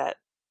signs that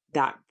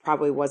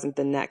probably wasn't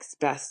the next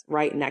best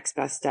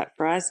step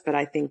for us. But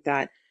I think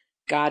that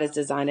God has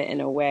designed it in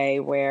a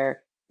way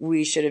where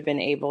we should have been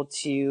able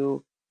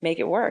to make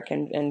it work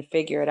and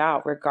figure it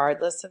out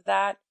regardless of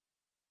that.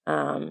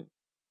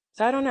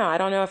 So I don't know. I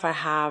don't know if I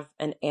have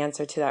an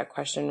answer to that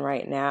question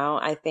right now.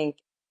 I think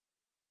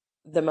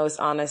the most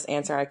honest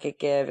answer I could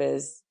give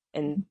is,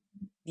 and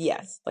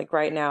yes, like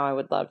right now, I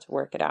would love to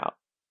work it out.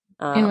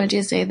 And would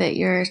you say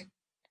that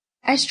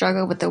I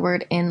struggle with the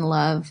word in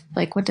love.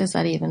 Like, what does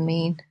that even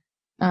mean?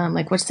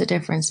 Like, what's the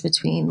difference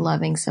between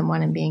loving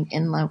someone and being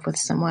in love with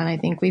someone? I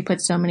think we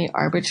put so many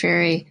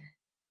arbitrary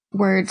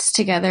words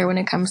together when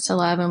it comes to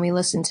love, and we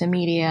listen to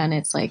media, and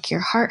it's like your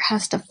heart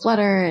has to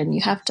flutter and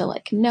you have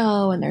to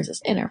know, and there's this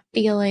inner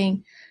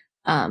feeling.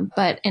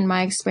 But in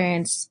my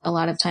experience, a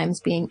lot of times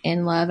being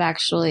in love,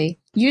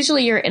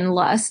 usually you're in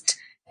lust,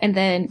 and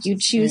then you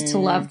choose to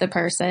love the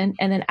person.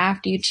 And then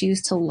after you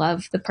choose to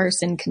love the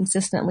person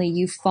consistently,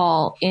 you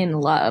fall in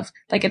love.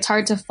 Like, it's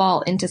hard to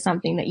fall into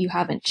something that you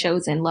haven't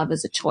chosen. Love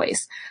is a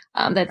choice.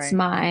 That's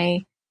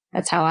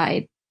how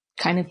I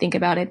kind of think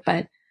about it.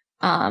 But,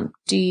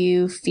 do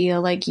you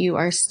feel like you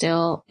are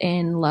still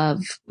in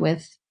love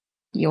with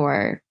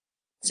your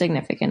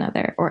significant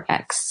other or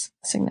ex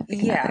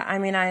significant other? Yeah. I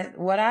mean,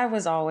 what I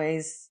was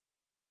always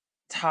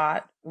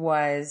taught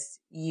was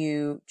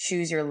you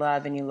choose your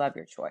love and you love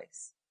your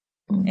choice.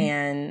 Mm-hmm.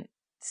 And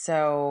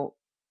so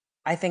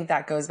I think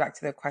that goes back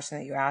to the question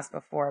that you asked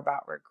before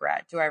about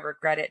regret. Do I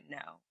regret it?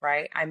 No,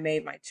 right? I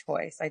made my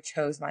choice. I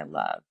chose my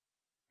love.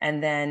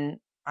 And then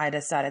I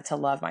decided to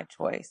love my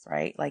choice,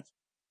 right? Like,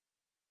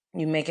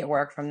 you make it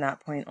work from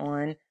that point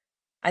on.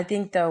 I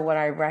think, though, what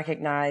I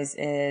recognize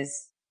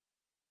is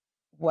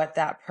what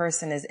that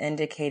person is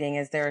indicating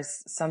is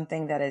there's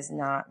something that is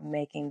not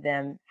making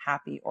them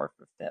happy or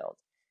fulfilled.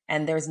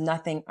 And there's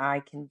nothing I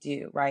can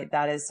do, right?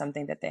 That is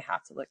something that they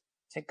have to look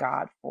to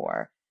God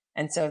for.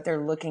 And so if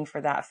they're looking for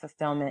that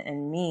fulfillment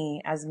in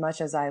me, as much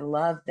as I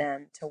love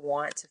them to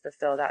want to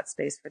fulfill that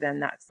space for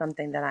them, that's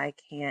something that I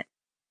can't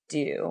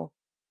do.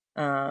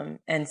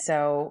 And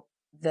so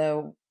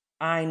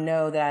I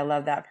know that I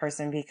love that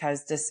person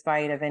because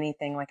despite of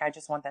anything, like, I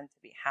just want them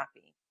to be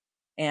happy.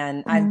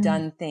 And I've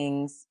done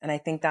things, and I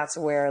think that's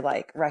where,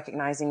 like,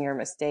 recognizing your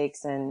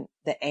mistakes and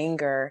the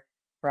anger,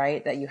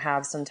 right, that you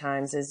have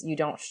sometimes is you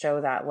don't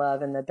show that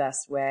love in the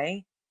best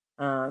way.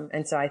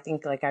 And so I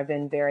think, like, I've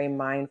been very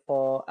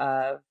mindful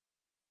of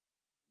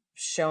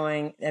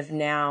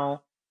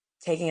now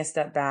taking a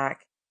step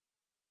back,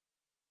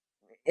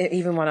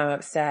 even when I'm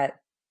upset,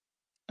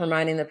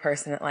 reminding the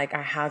person that like,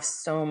 I have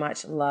so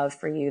much love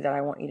for you that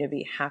I want you to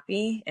be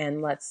happy,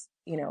 and let's,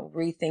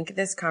 rethink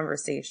this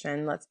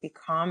conversation. Let's be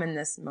calm in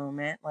this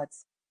moment.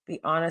 Let's be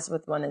honest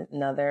with one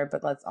another,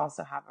 but let's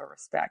also have a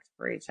respect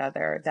for each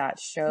other that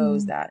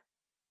shows that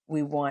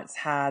we once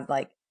had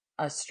like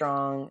a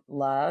strong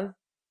love,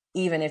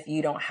 even if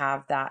you don't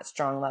have that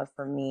strong love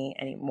for me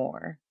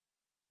anymore.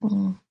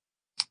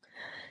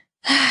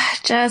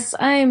 Jess,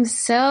 I'm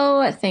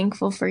so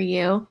thankful for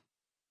you.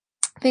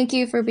 Thank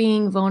you for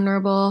being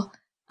vulnerable,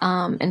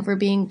 and for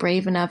being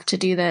brave enough to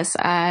do this.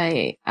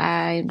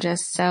 I'm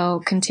just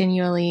so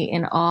continually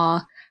in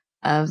awe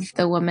of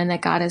the woman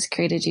that God has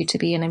created you to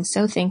be. And I'm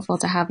so thankful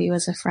to have you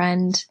as a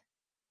friend.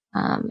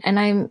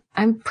 And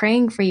I'm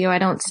praying for you. I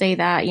don't say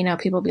that,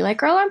 people be like,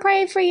 girl, I'm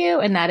praying for you.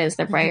 And that is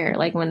the prayer,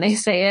 like when they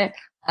say it.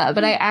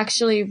 But I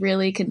actually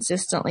really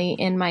consistently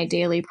in my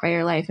daily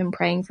prayer life am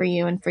praying for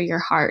you and for your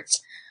heart.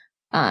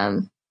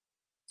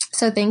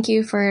 So thank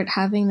you for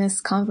having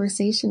this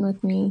conversation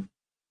with me.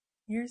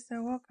 You're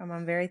so welcome.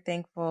 I'm very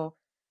thankful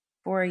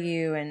for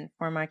you and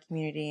for my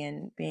community,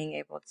 and being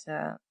able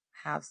to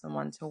have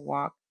someone to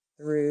walk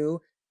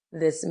through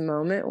this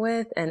moment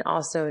with. And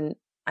also,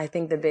 I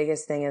think the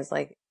biggest thing is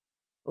like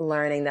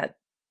learning that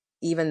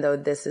even though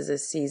this is a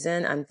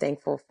season, I'm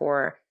thankful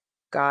for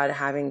God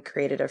having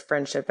created a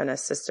friendship and a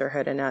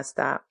sisterhood in us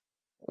that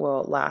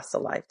will last a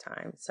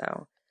lifetime.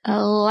 So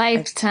a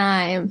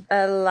lifetime.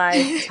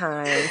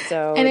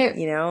 So,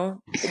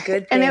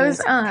 good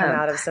things come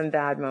out of some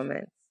bad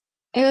moments.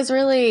 It was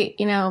really,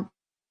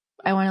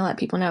 I want to let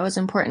people know it was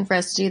important for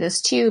us to do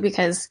this too,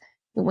 because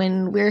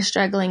when we're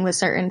struggling with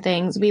certain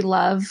things, we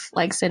love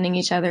like sending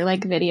each other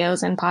like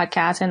videos and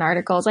podcasts and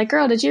articles like,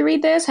 girl, did you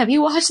read this? Have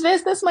you watched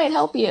this? This might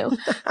help you.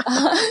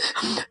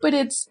 But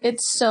it's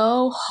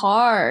so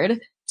hard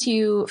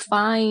to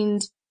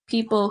find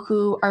people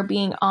who are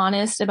being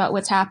honest about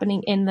what's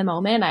happening in the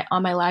moment.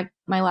 On my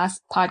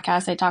last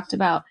podcast, I talked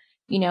about,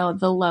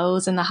 the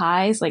lows and the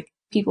highs. Like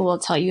people will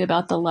tell you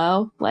about the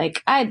low,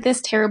 like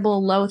this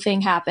terrible low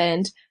thing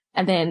happened.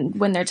 And then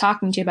when they're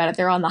talking to you about it,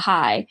 they're on the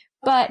high,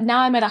 but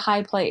now I'm at a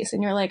high place,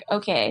 and you're like,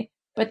 okay,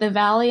 but the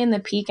valley and the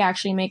peak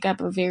actually make up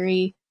a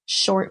very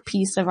short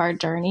piece of our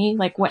journey.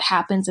 Like what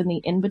happens in the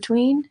in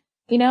between,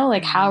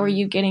 like how are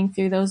you getting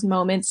through those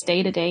moments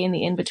day to day in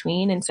the in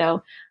between? And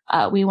so,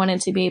 we wanted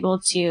to be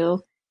able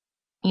to,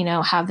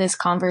 have this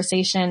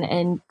conversation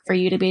and for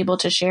you to be able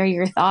to share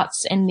your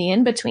thoughts in the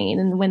in between.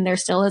 And when there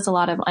still is a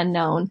lot of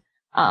unknown,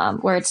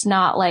 where it's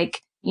not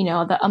like,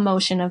 the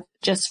emotion of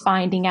just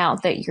finding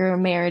out that your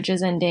marriage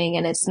is ending,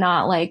 and it's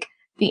not like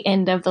the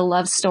end of the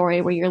love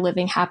story where you're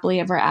living happily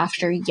ever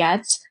after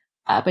yet,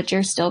 but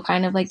you're still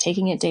kind of like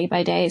taking it day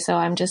by day. So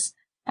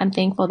I'm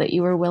thankful that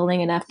you were willing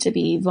enough to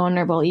be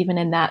vulnerable even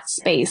in that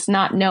space,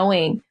 not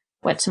knowing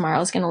what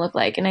tomorrow's going to look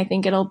like. And I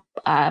think it'll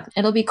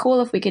be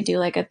cool if we could do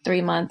like a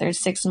 3-month or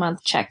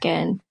 6-month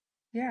check-in.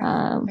 Yeah,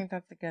 I think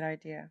that's a good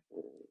idea.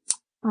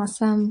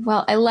 Awesome.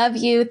 Well, I love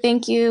you.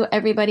 Thank you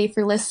everybody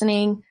for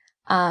listening.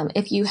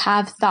 If you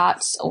have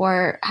thoughts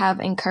or have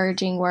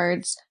encouraging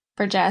words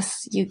for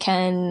Jess, you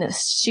can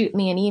shoot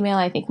me an email.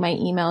 I think my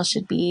email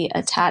should be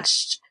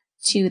attached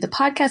to the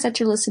podcast that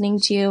you're listening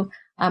to.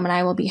 And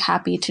I will be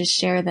happy to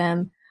share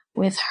them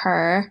with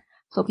her.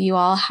 Hope you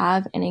all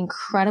have an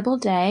incredible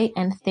day,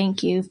 and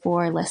thank you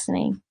for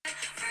listening.